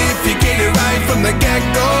 If you get it right from the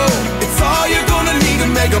get-go, it's all you're gonna need to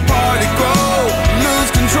make a party grow.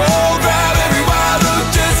 Lose control, grab every wild hook,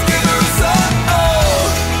 just give her a suck.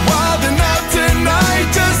 Wildin' out tonight,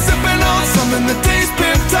 just sipping on something that tastes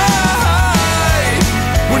pip-tight.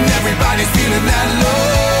 When everybody's feeling that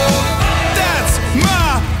love, that's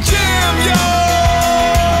my jam,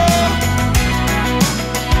 y'all.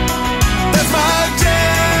 That's my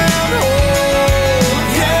jam, oh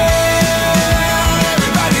yeah.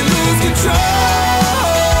 Everybody lose control.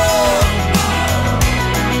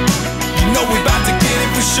 You know we about to get it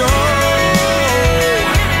for sure.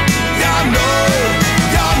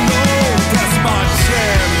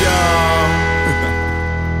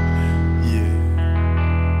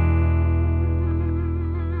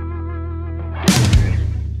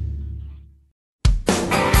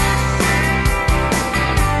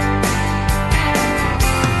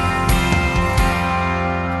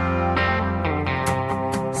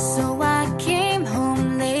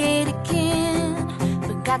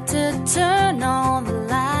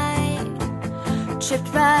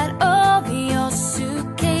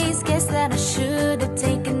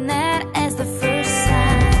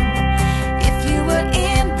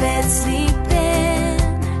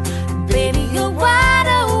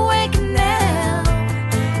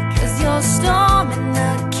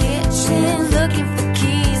 looking for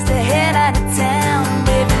keys to head out of town.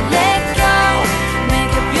 Baby, let go,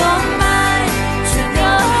 make up your mind, turn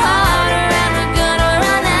your heart around. We're gonna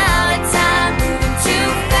run out of time, moving too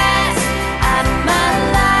fast out of my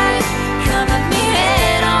life. Come at me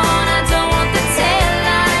head on, I don't want the tail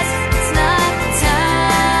lights. It's not the time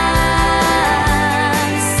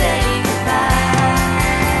to say goodbye.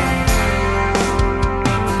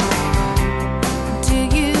 Do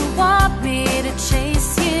you want me to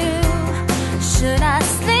chase you? Should I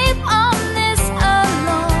sleep on this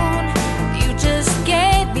alone? You just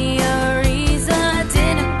gave me a reason I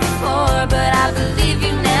didn't before, but I believe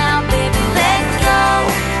you now. Baby, let go,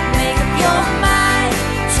 make up your mind,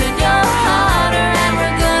 turn your heart around.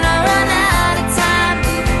 We're gonna run out of time,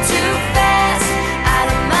 moving too fast out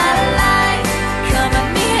of my life. Come at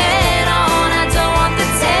me head on, I don't want the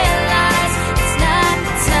tail lights. It's not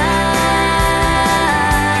the time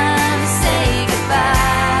to say goodbye.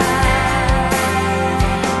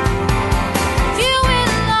 You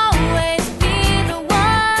will always be the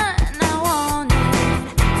one I wanted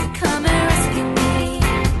to come and rescue me.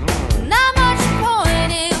 Not much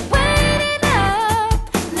point in waiting up.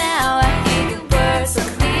 Now I hear your words so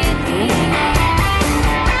clearly.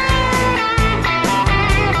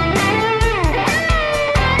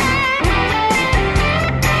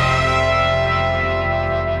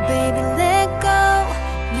 Baby, let go,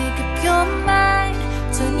 make up your mind,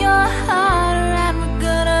 turn your heart around. We're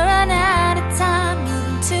gonna run out of time,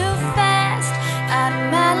 moving too fast out of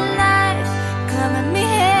my life. Come at me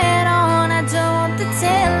head on, I don't want the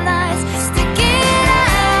tail lights. Stick it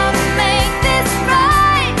out and make this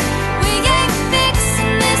right. We ain't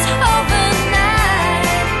fixing this overnight.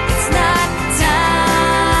 It's not the time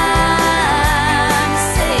to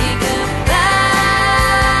say goodbye.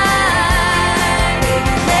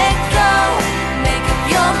 Baby, let go, make up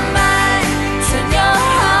your mind, turn your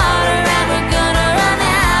heart around. We're gonna run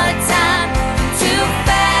out of time, moving too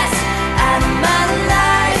fast out of my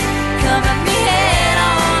life. Come at me head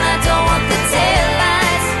on, I don't want the tail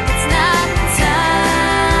lights. It's not the time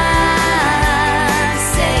to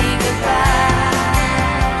say goodbye.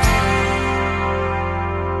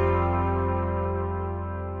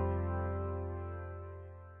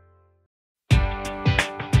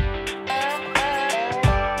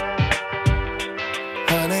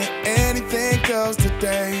 Honey, anything goes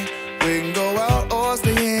today. We can go out or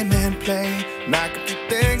stay in and play. Knock a few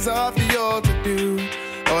things off of your to-do,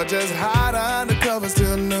 or just hide under covers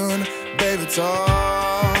till noon. Baby, it's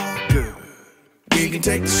all good. We can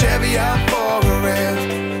take the Chevy out for a rest,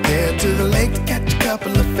 head to the lake to catch a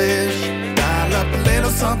couple of fish, dial up a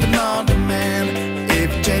little something on demand.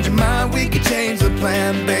 If you change your mind, we can change the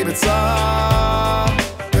plan. Baby, it's all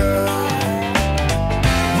good.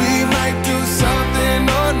 We might do something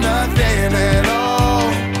or nothing at all,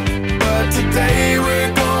 but today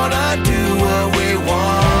we're gonna do what we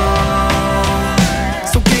want.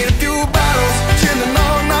 So get a few bottles, chillin'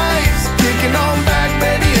 all night, kicking on back,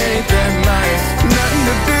 baby, ain't that nice? Nothing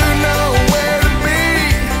to do, nowhere to be.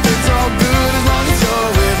 It's all good as long as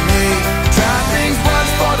you're with me. Try things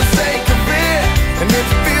once for the sake of it, and if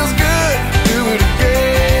it feels good, do it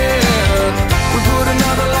again. We put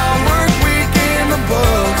another long work week in the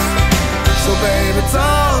books, so babe, it's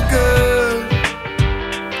all good.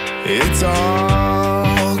 It's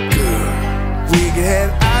all good. We can head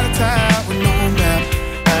out of town with no map,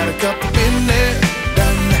 had a couple midnight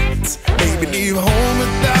nights. Maybe leave home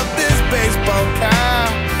without this baseball cap.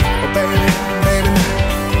 Oh baby, maybe not.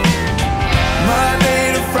 Monday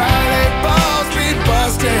to Friday, balls be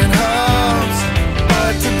busting hubs,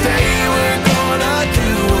 but today we're gonna do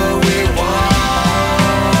what we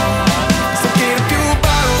want. So get a few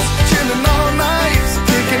bottles, chillin' all night,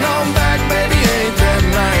 kicking on back, baby, ain't that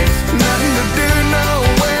nice? Nothing to do,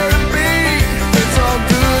 nowhere to be. It's all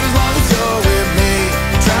good as long as you're with me.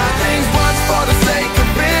 Try things once for the sake of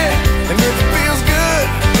it, and if it feels good,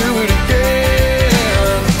 do it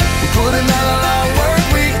again. We put another long work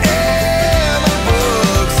week in the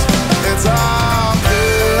books. It's all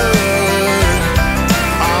good,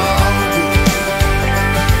 all good.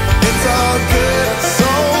 It's all good,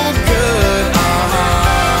 so good.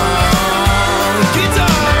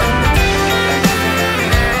 Guitar.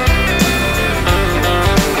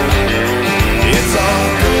 It's all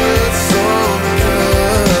good, so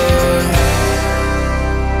good.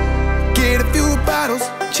 Get a few bottles,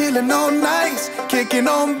 chillin' all night, kicking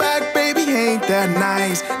on back, baby, ain't that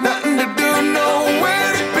nice? Nothing to do,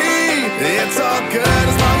 nowhere to be. It's all good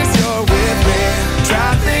as long as you're with me. Try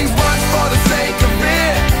things once for the sake of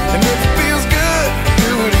it, and if it feels good,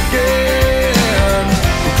 do it again.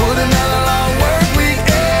 We put another long work week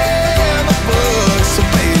in the books, so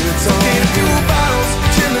baby, it's all good.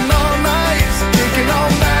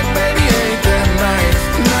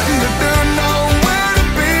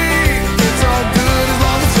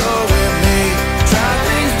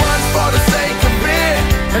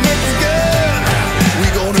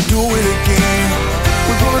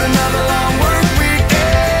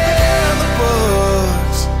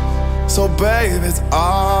 babe, it's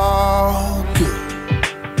all good.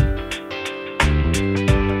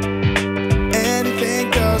 Anything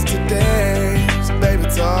goes today, so baby,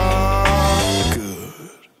 it's all good.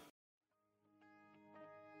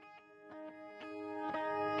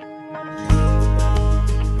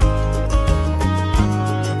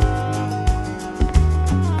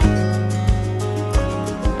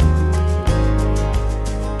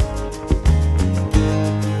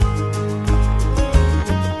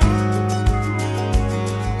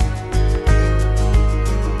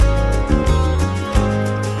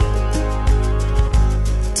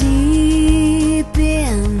 Deep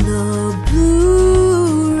in the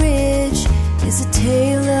Blue Ridge is a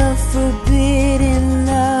tale of forbidden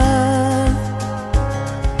love.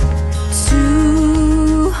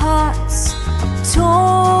 Two hearts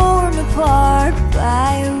torn apart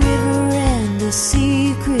by a river and a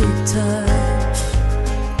secret touch.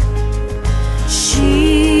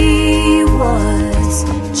 She was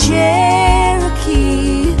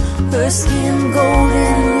Cherokee, her skin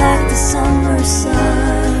golden like the summer sun.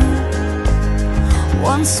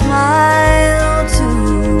 One smile to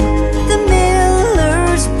the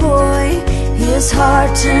miller's boy, his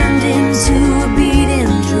heart turned into a beating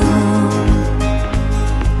drum.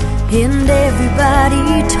 And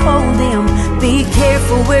everybody told him, be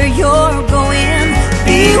careful where you're going.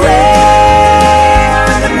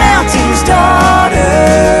 Beware the mountain's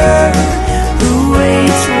daughter, who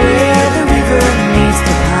waits where the river meets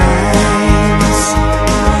the pines.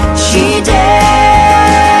 She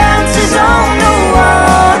dances on the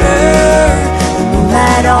water, the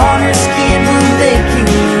moonlight on her skin will make you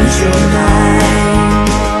lose your mind.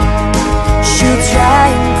 She'll try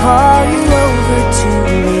and call you over to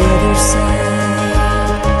the other side.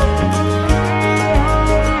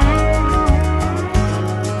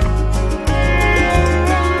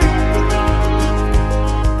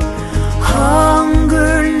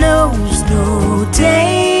 Hunger knows no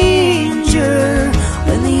danger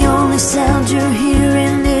when the only sound you're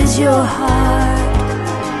hearing is your heart.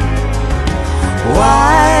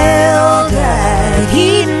 Wild-eyed,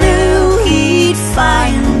 he knew he'd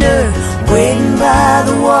find her waiting by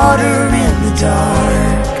the water in the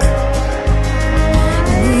dark.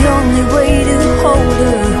 And the only way to hold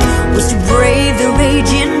her was to brave the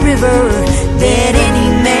raging river that any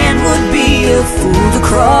man would be a fool to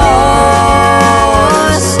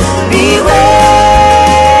cross.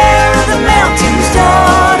 Beware of the mountain's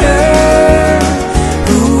daughter,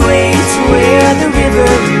 who waits where the river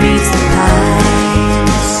meets the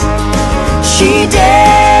pines. She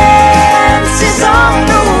dances on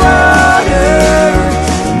the water,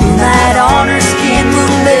 the moonlight on her skin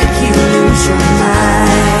will make you lose your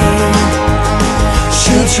mind.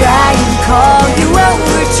 She'll try and call you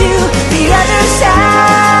over to the other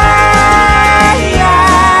side.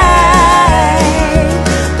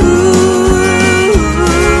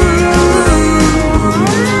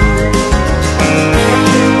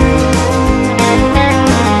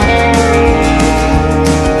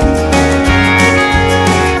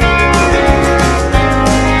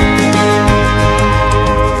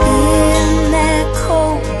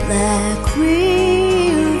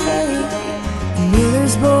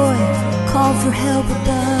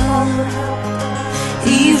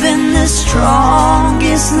 Even the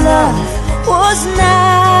strongest love was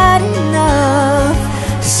not enough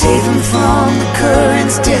to save him from the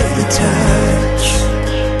current's deadly touch.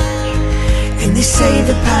 And they say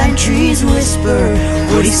the pine trees whisper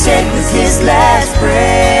what he said with his last breath.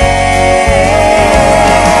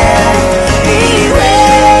 Beware.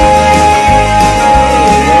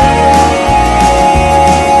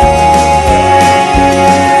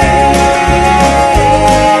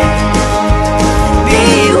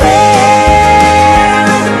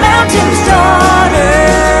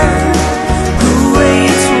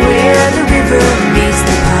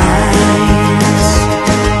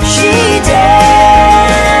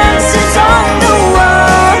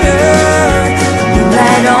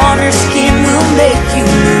 Skin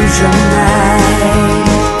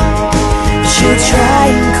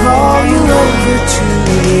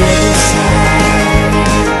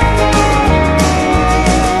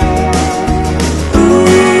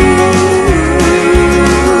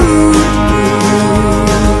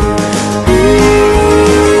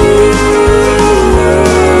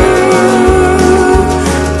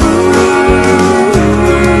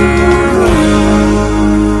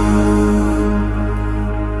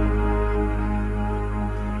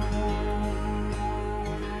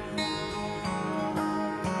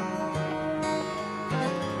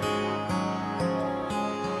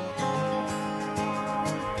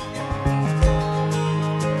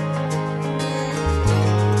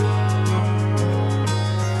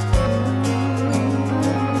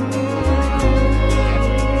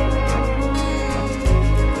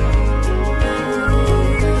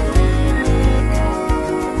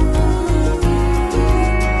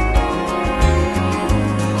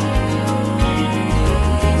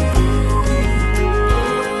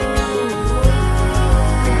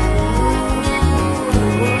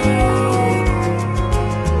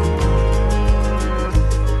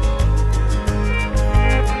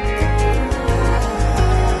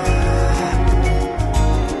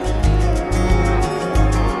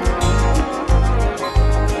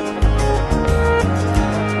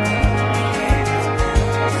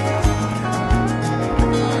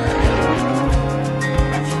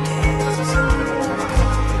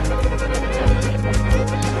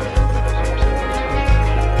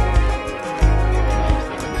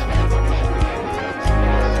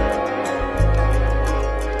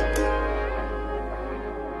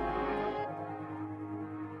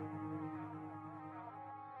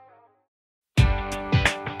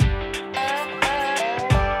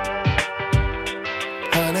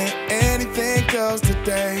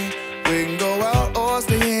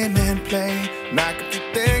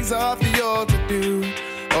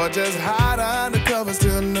just hide under covers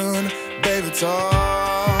till noon. Baby, it's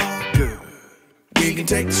all good. We can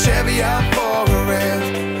take the Chevy out for a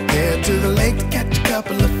rest, head to the lake to catch a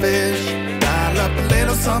couple of fish, dial up a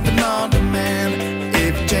little something on demand.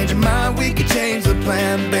 If you change your mind, we can change the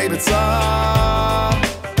plan. Baby, it's all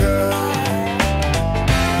good.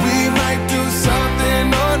 We might do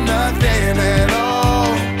something or nothing at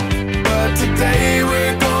all, but today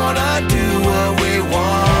we're gonna do what we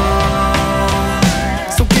want.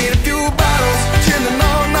 So get a few bottles, chillin'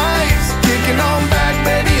 all night, kicking on back,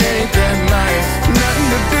 baby, ain't that nice? Nothing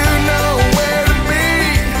to do, nowhere to be.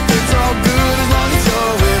 It's all good as long as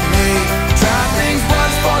you're with me. Try things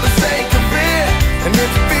once for the sake of it, and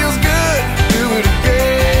if it feels good, do it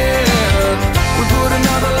again. We put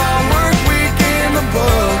another long work week in the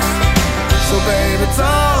books, so babe, it's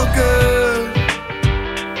all good.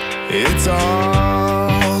 It's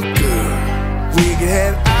all good. We can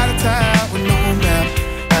head out of town with no map,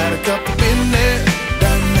 had a couple midnight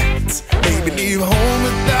nights, maybe leave home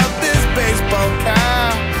without this baseball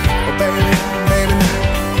cap. Oh baby, maybe not.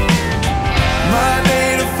 Monday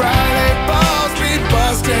to Friday, balls be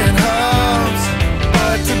busting hubs,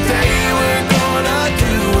 but today we're gonna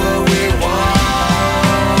do what we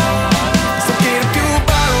want. So get a few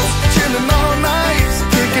bottles, chillin' all night,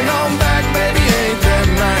 kicking on back, baby, ain't that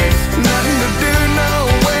nice? Nothing to do,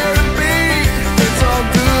 nowhere to be. It's all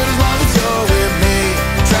good as long as you're with me.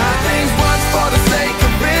 Try things once for the sake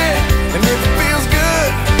of it, and if it feels good,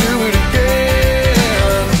 do it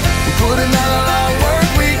again. We put another long work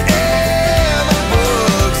week in the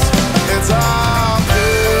books. It's all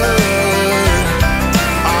good,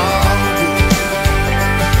 all good.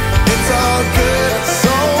 It's all good,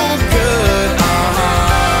 so good.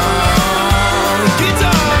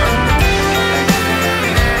 Guitar.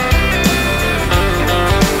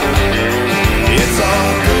 It's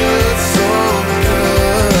all good, so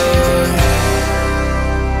good.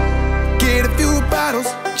 Get a few bottles,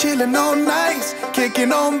 chillin' all night,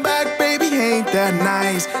 kicking on back, baby, ain't that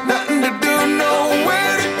nice? Nothing to do,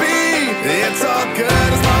 nowhere to be. It's all good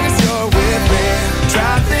as long as you're with me.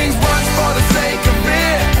 Try things once for the sake of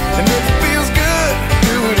it, and if it feels good,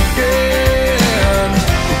 do it again.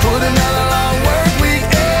 We put another long work week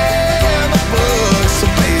in the books, so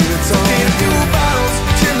baby, it's all good. Get a few bottles,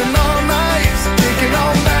 chillin' all night, kicking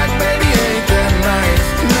on back, baby, ain't that nice?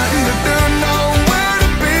 Nothing to do, nowhere to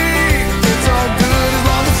be. It's all good as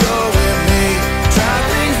long as you're with me. Try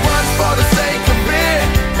things once for the sake of it,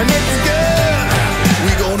 and if it's good,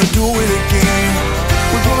 we gonna do it again.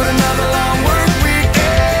 We put another long work week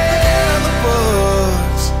in the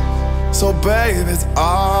books, so babe, it's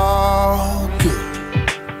all good.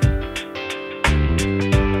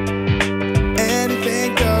 Anything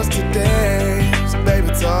goes today, so baby,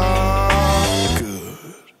 it's all good.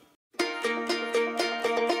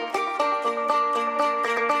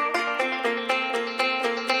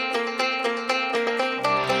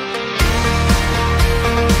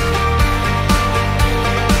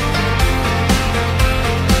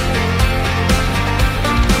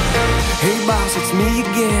 Hey boss, it's me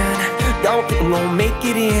again. Don't think I'm gonna make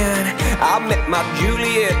it in. I met my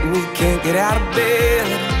Juliet and we can't get out of bed.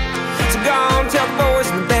 So go on, tell the boys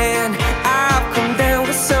in the band I've come down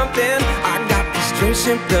with something. I got these strange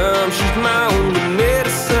symptoms. She's my only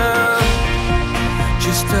medicine.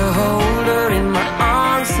 Just to hold her in my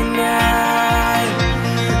arms tonight.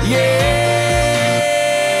 Yeah,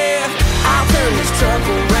 I'll turn this truck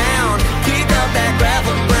around, kick up that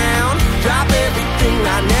gravel ground, drop everything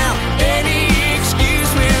right now. Any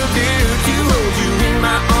excuse will do to hold you in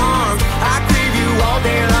my arms. I crave you all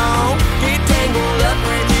day long, get tangled up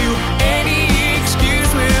with you. Any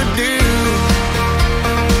excuse will do.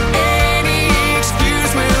 Any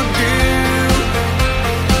excuse will do.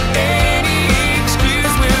 Any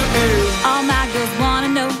excuse will do. All my girls wanna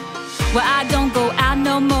know why I don't go out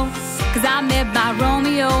no more, 'cause I met my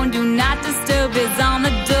Romeo and do not disturb is on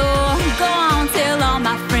the door. Go on, tell all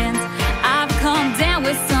my friends I've come down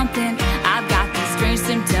with something. I've got these strange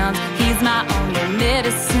symptoms. He's my only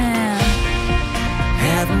medicine.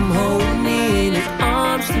 Have him hold me in his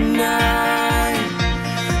arms tonight.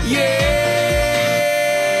 Yeah,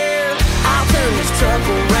 I'll turn this truck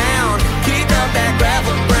around, kick up that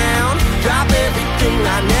gravel ground, drop everything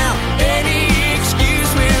right now. Any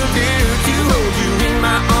excuse will do to hold you in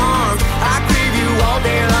my arms. I crave you all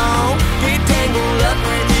day long, get tangled up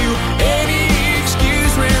with you. Any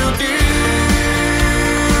excuse will do.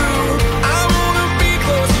 I wanna be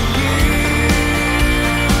close to you.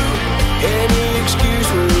 Any excuse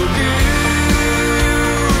will do.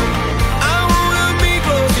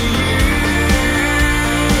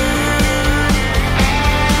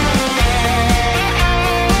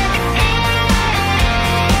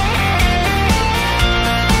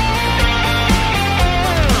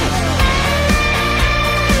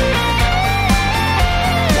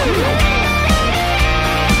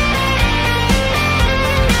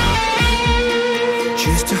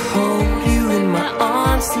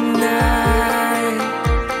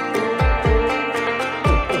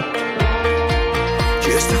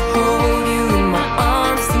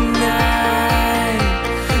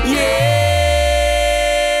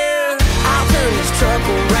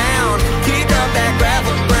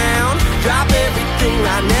 anything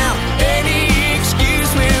right now. Any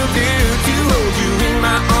excuse will do to hold you in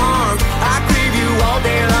my arms. I crave you all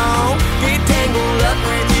day long, get tangled up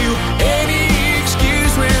with you. Any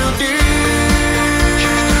excuse will do.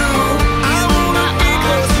 I wanna be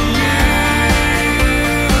close to you.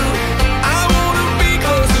 I wanna be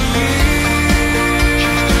close to you.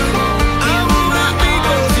 I wanna be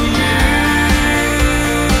close to you.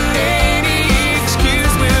 Any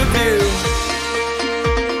excuse will do.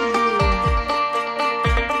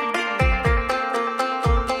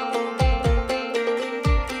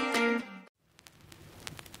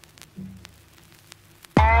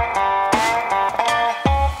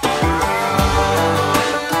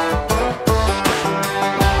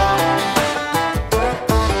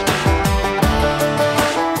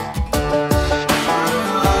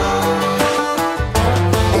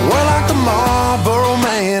 We're like the Marlboro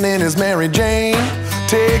Man and his Mary Jane.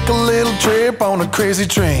 Take a little trip on a crazy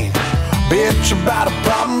train. Bitch about a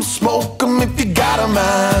problem, smoke 'em if you got 'em,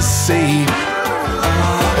 I say.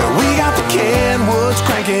 We got the Kenwoods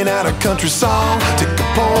cranking out a country song. Take a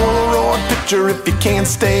Polaroid picture if you can't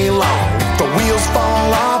stay long. If the wheels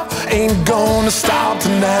fall off, ain't gonna stop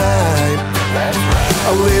tonight. That's right.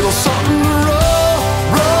 A little something to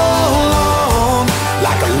roll on,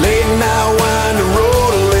 like a late night winding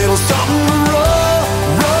road. A little something to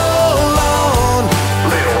roll on.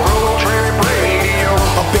 Little road trip radio.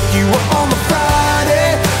 I'll pick you up on the Friday,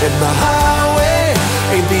 and the highway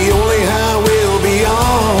ain't the only highway we'll be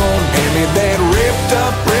on. Hand me that ripped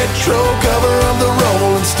up retro cover of the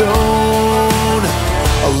Rolling Stone.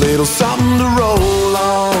 A little something to roll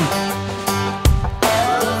on.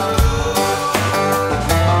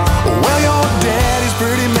 Well, your daddy's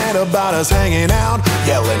pretty mad about us hanging out,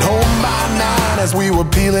 yelling home by 9 as we were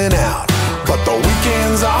peeling out. But the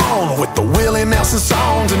weekend's on with the Willie Nelson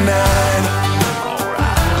song tonight.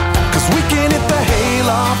 Cause we can hit the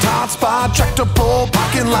hayloft, hot spot, tractor pull,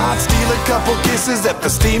 parking lot, steal a couple kisses at the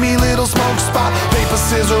steamy little smoke spot. Paper,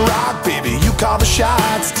 scissors, rock, baby, you call the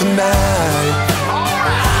shots tonight.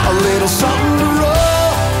 A little something to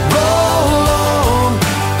roll on,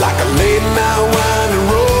 like a late night winding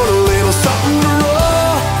road. A little something to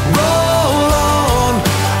roll on,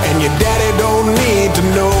 and your daddy don't need to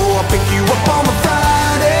know. I'll pick you up on the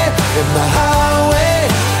Friday, and the highway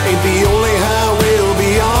ain't the only highway we'll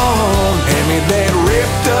be on. Hand me that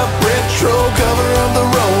ripped up retro cover of the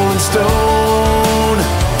Rolling Stone.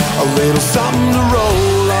 A little something to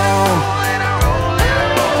roll on.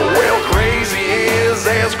 Well, crazy is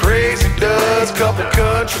as crazy does. Couple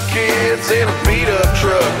country kids in a beat-up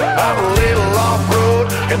truck. I'm a little off-road,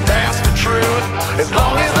 and that's the truth. As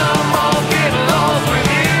long as I'm all getting lost with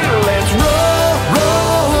you, let's roll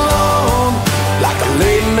on, like a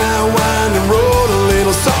late night winding road. A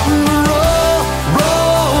little something to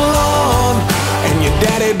roll on, and your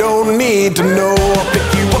daddy don't need to know. I'll pick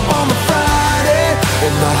you up on the Friday,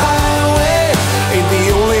 and the highway ain't the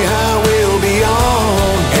only highway we'll be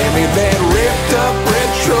on. Hand me that ripped up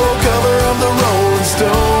retro cover of the Rolling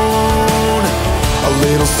Stone. A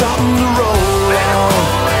little something to roll on.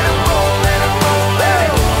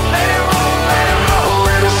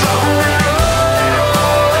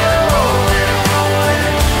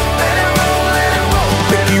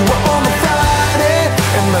 Pick you up on the Friday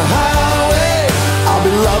and the highway. I'll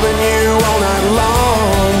be loving you all night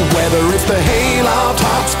long. Whether it's the hayloft,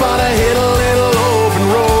 hot spot, I hit a little open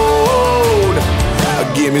road.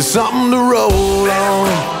 Give me something to roll on.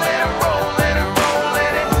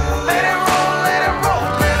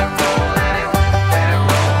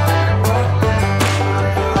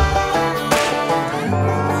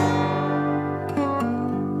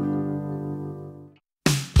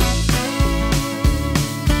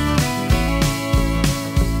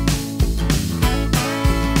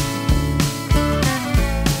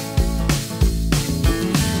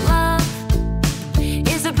 Love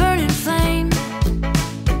is a burning flame,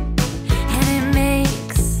 and it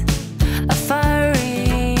makes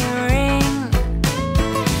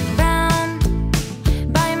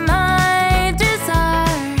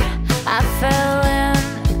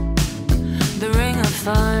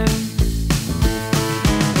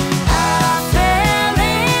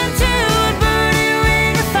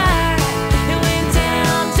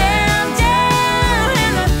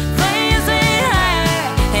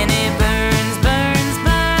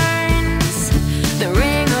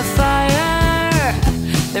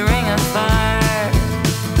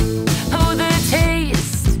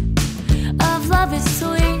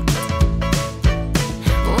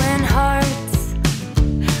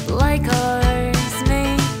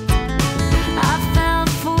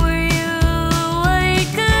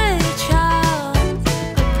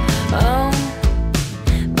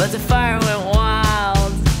but the fire went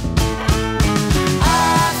wild.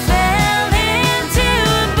 I fell into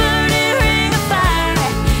a burning ring of fire.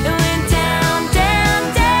 It went down, down,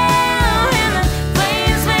 down, and the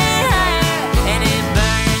flames went higher. And it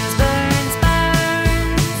burns, burns,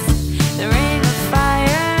 burns. The ring of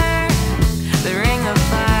fire, the ring of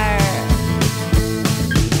fire.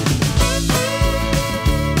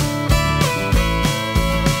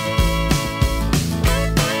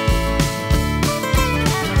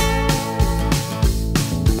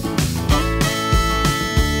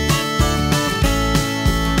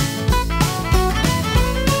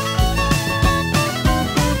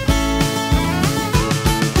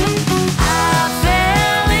 I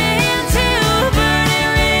fell into a burning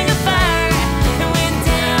ring of fire. It went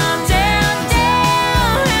down, down,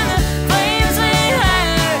 down, and the flames went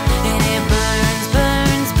higher. And it burns,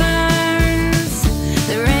 burns, burns.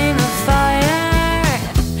 The ring of fire,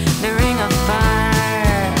 the ring of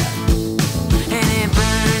fire. And it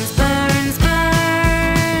burns, burns,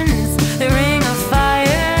 burns. The ring of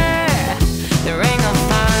fire, the ring of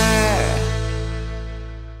fire.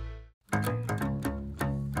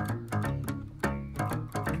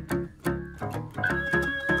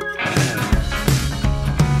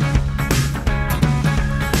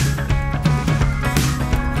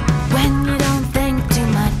 When you don't think too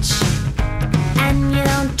much and you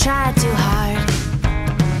don't try too hard,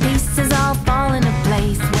 pieces all fall into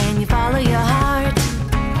place when you follow your heart.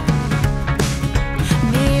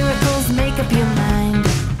 Miracles make up your mind,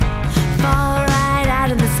 fall right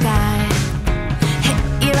out of the sky, hit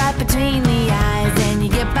you right between the eyes, and you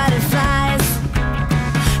get butterflies.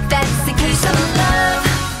 That's the case of love,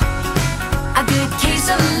 a good case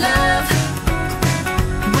of love.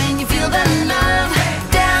 When you feel the love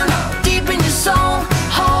down deep in your soul,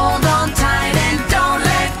 hold on tight and don't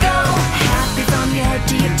let go. Happy from your head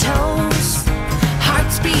to your toes,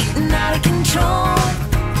 heart's beating out of control.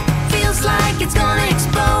 Feels like it's gonna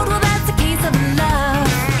explode. Well, that's the case of love.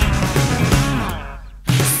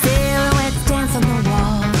 Silhouettes dance on the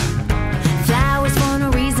wall, flowers for no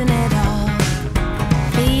reason at all.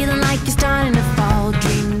 Feeling like you're starting to fall,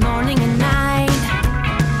 dreaming morning and night.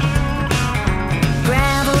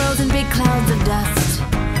 Gravel roads and big clouds of dust,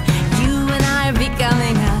 you and I are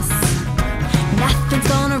becoming us. Nothing's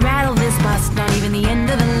gonna rattle this bus, not even the end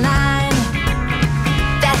of the line.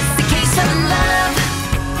 That's the case of love,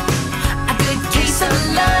 a good case of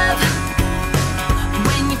love.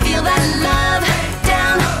 When you feel that love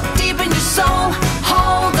down deep in your soul,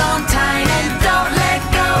 hold on tight and don't let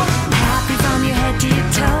go. Happy from your head to your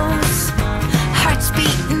toes, heart's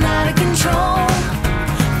beating out of control.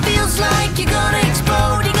 Feels like you're gonna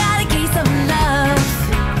explode. You got a case of love.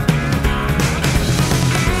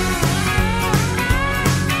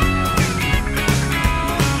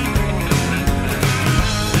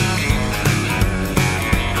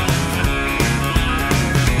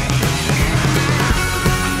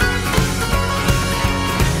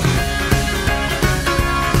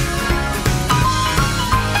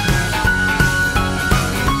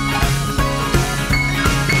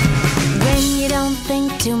 When you don't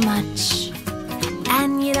think too much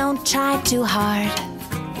and you don't try too hard,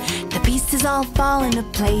 the pieces all fall into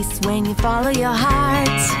place when you follow your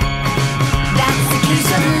heart. That's the case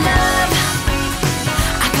of love,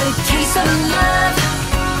 a good case of love.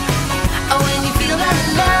 Oh, when you feel that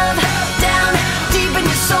love down deep in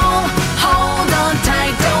your soul, hold on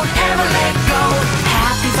tight, don't ever let go.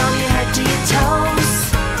 Happy from your head to your toes,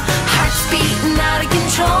 heart's beating out of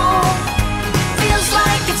control. Feels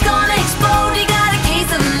like it's gonna explode. You got a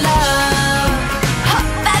case of love. Huh,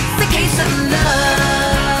 that's the case of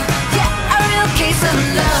love. Yeah, a real case of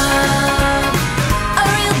love, a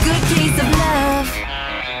real good case of love.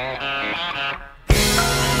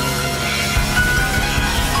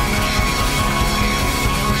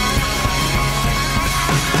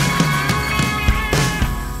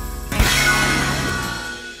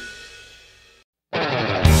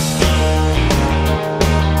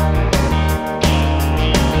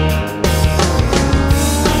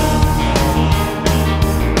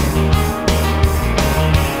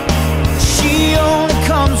 She only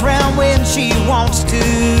comes round when she wants to,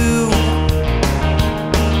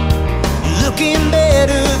 looking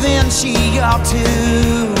better than she ought to.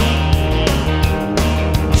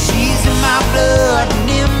 She's in my blood and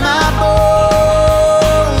in my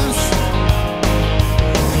bones,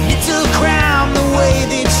 and it's a crime the way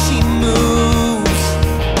that she moves.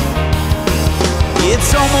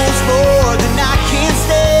 It's almost more than I can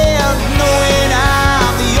stand, knowing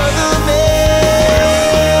I'm the other man.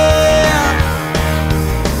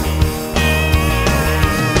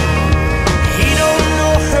 He don't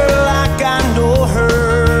know her like I know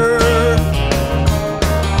her.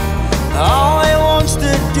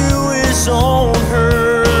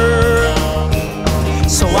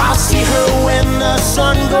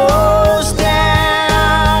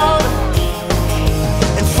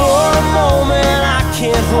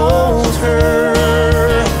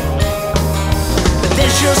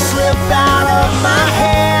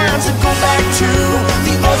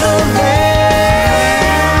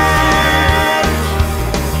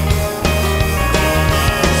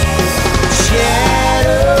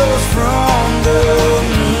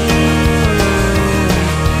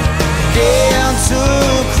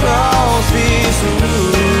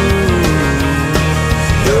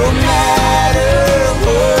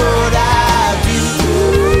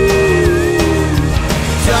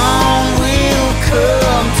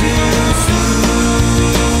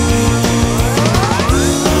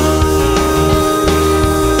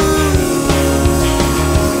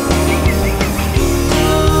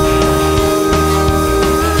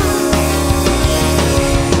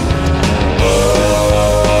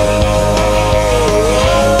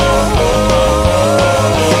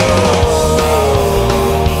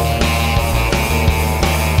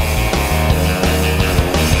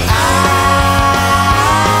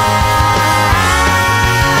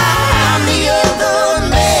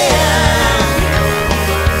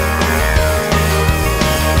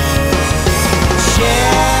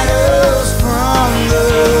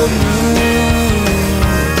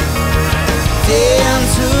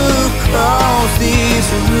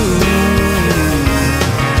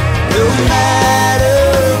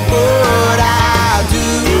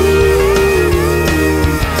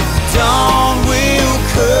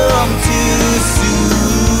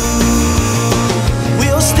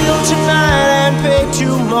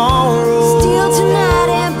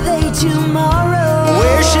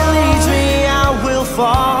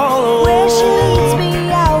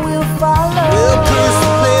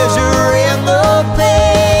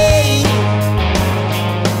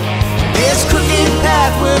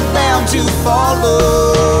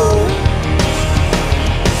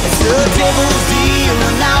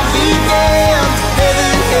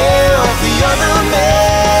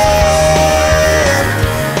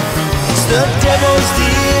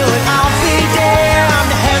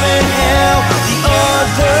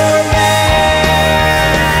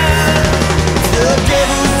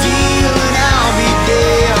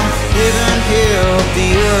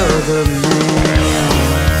 the man.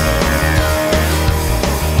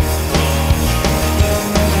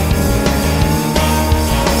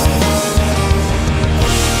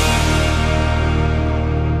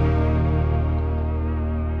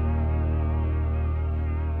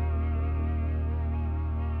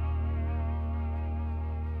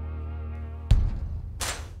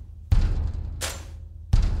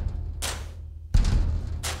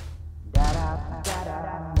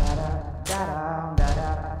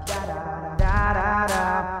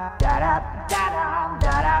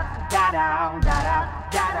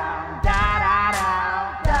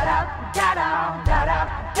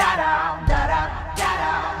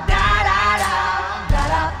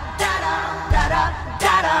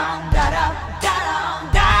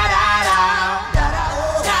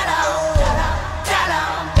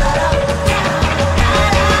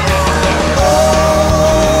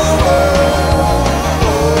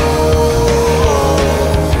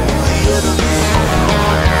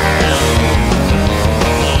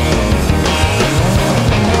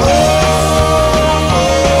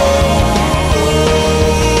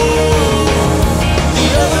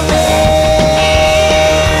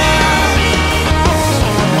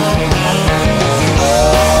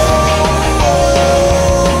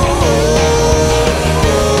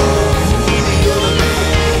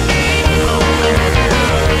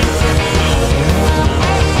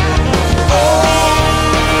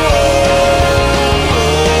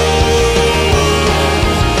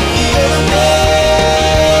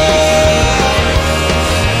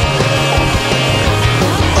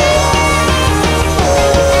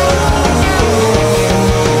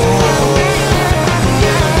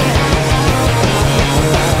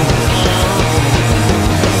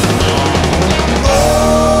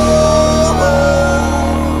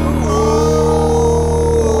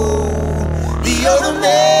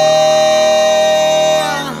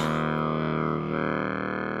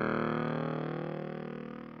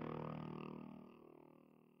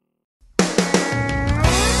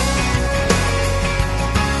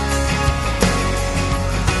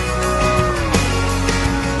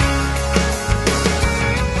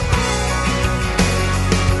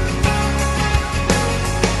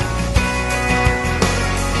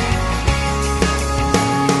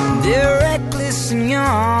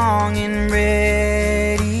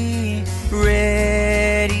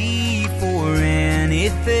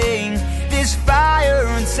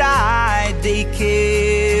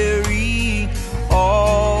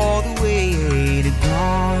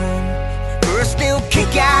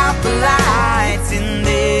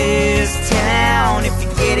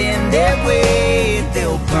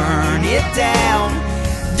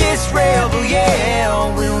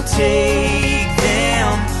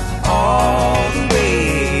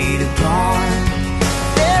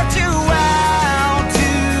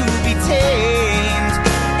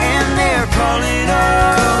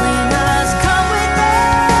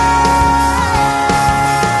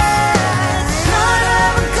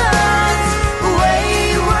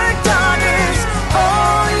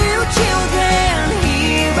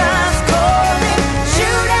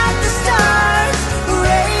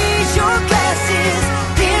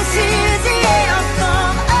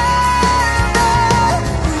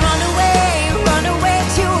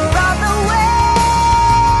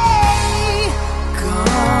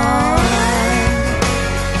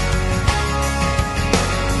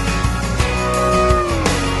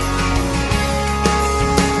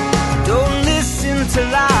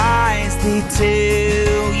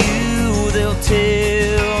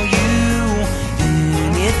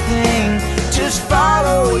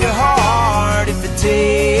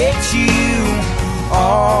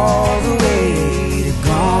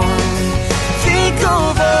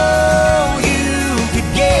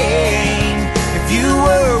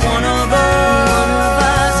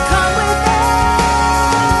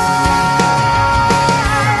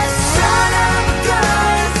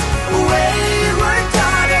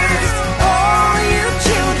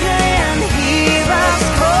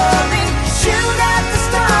 Shoot at the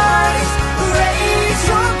stars, raise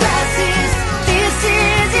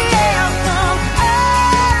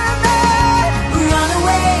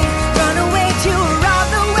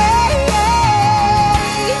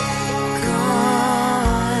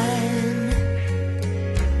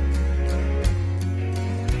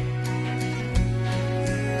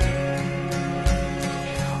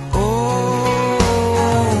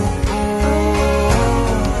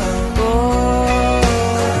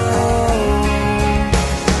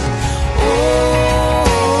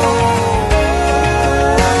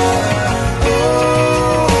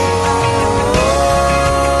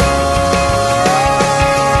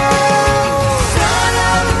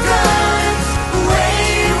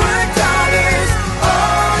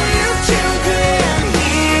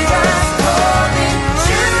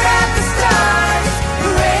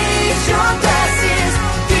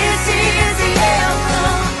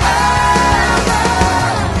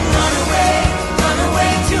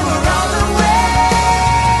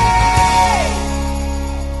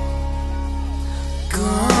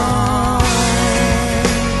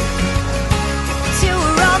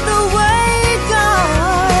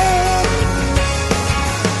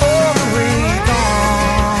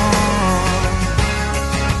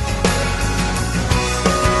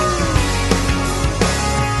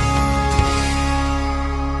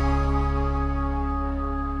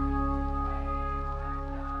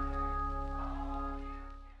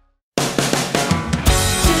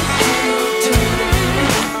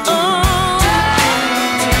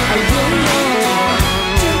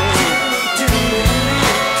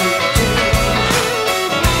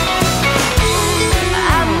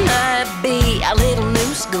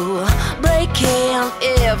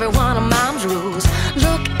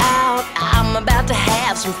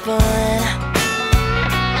done.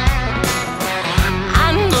 I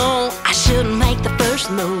know I shouldn't make the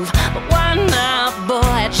first move, but why not,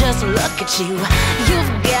 boy? Just look at you.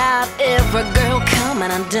 You've got every girl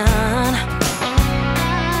coming undone.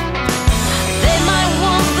 They might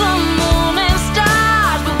want the moon and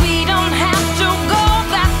stars, but we don't have to go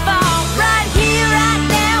that far. Right here, right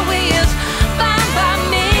now is fine by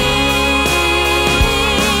me.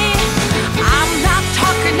 I'm not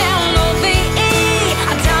talking L-O-V-E,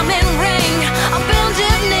 a diamond ring, a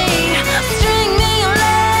bended knee, string me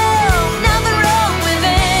low, nothing wrong with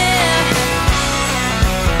it.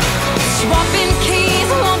 Swapping keys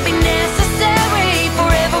won't be necessary.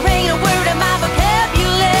 Forever ain't a word in my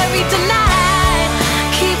vocabulary tonight.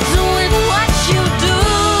 Keep doing what you do.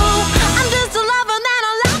 I'm just a lover that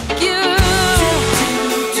I like you.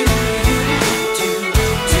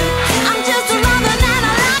 I'm just a lover that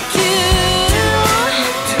I like you.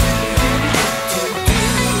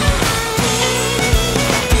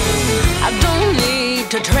 I don't need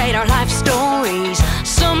to trade our life stories.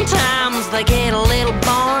 Sometimes they get a little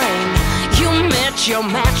boring. You met your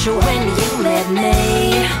match when you met me.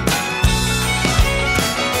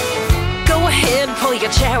 Go ahead, pull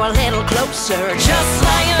your chair a little closer. Just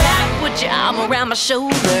like that, put your arm around my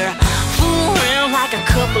shoulder. Fool around like a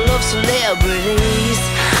couple of celebrities.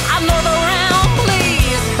 Another round,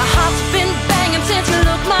 please. My heart's been banging since you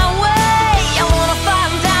looked my way. I wanna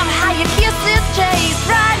find out how your kisses taste.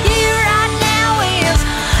 Right here, right now is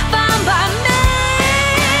fine by me.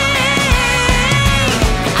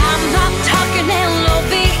 I'm not talking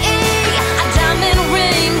L-O-V-E, a diamond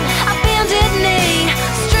ring, a bended knee,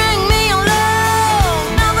 string me low,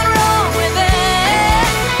 nothing wrong with it.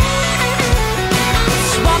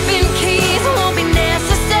 Swapping keys won't be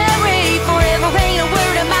necessary. Forever ain't a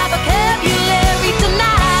word in my vocabulary.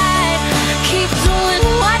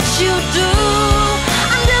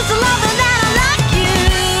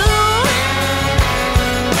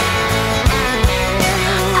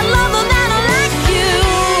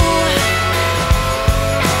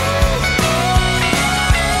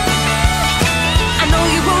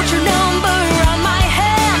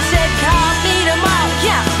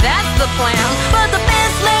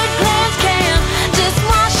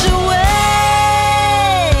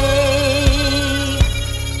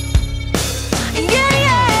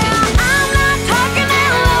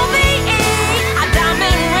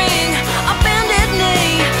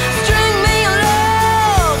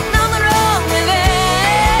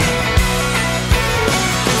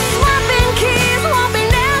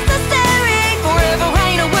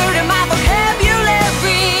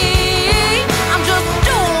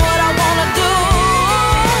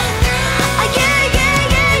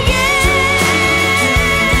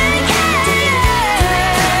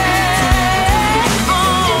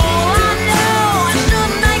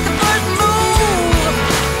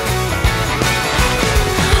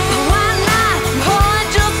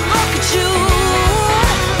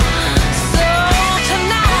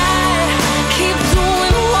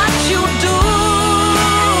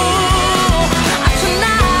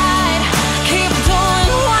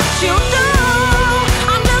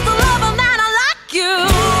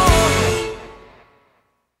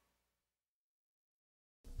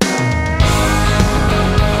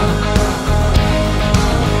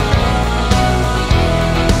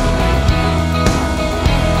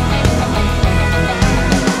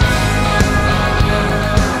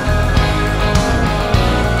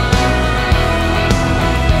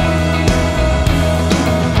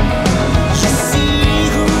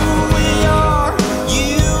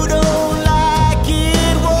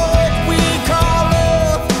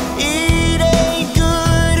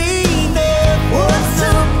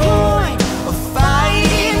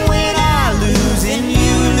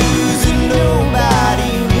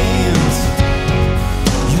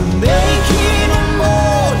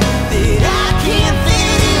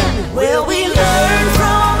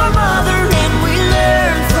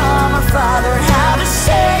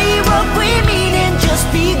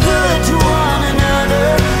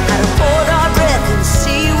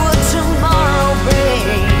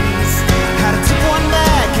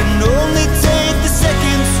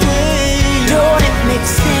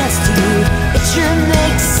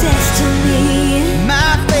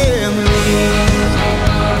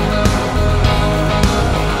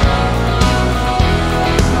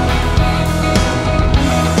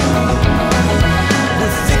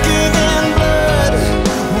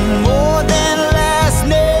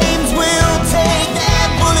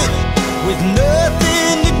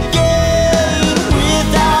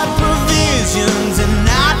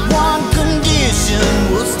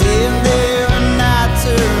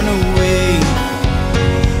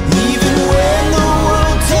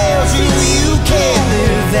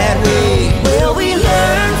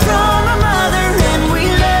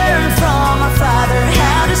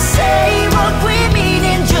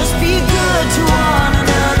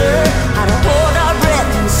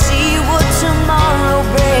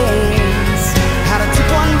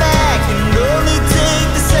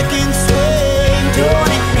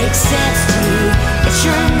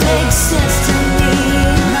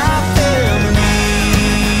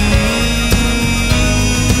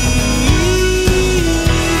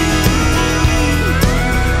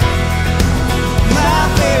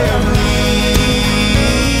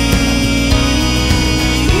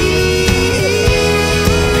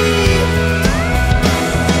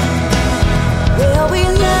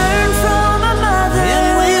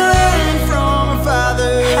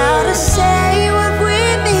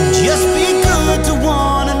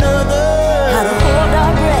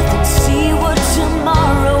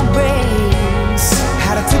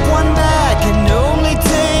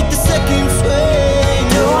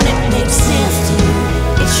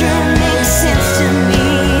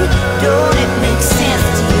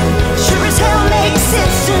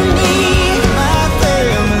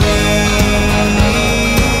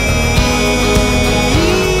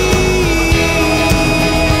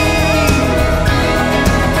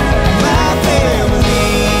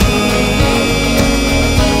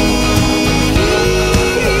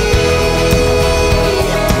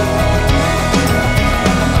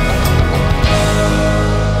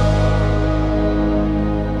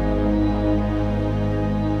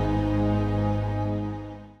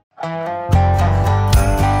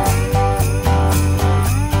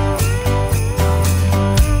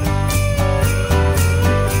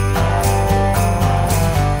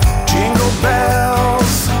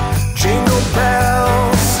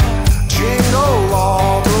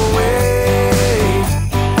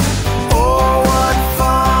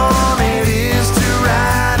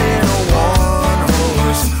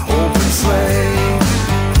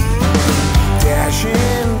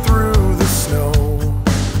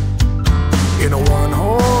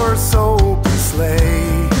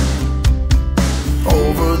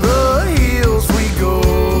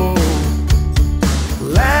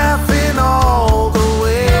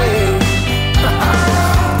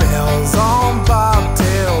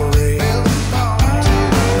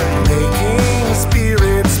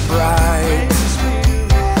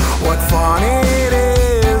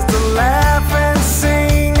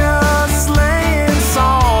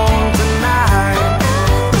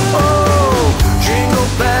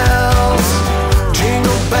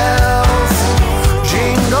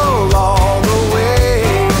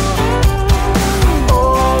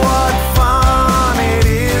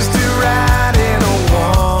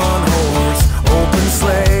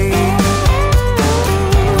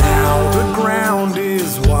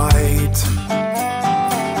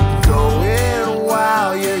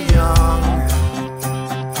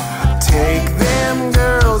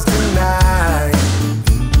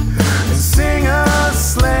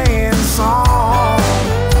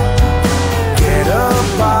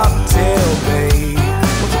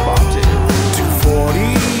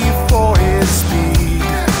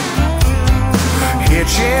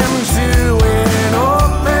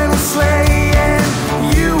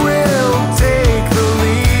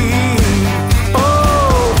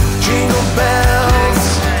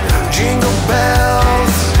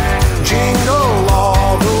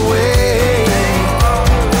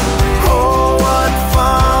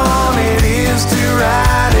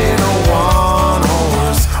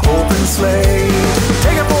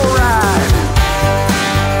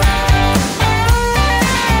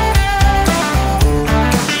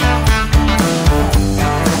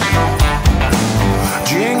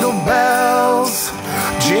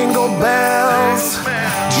 your bad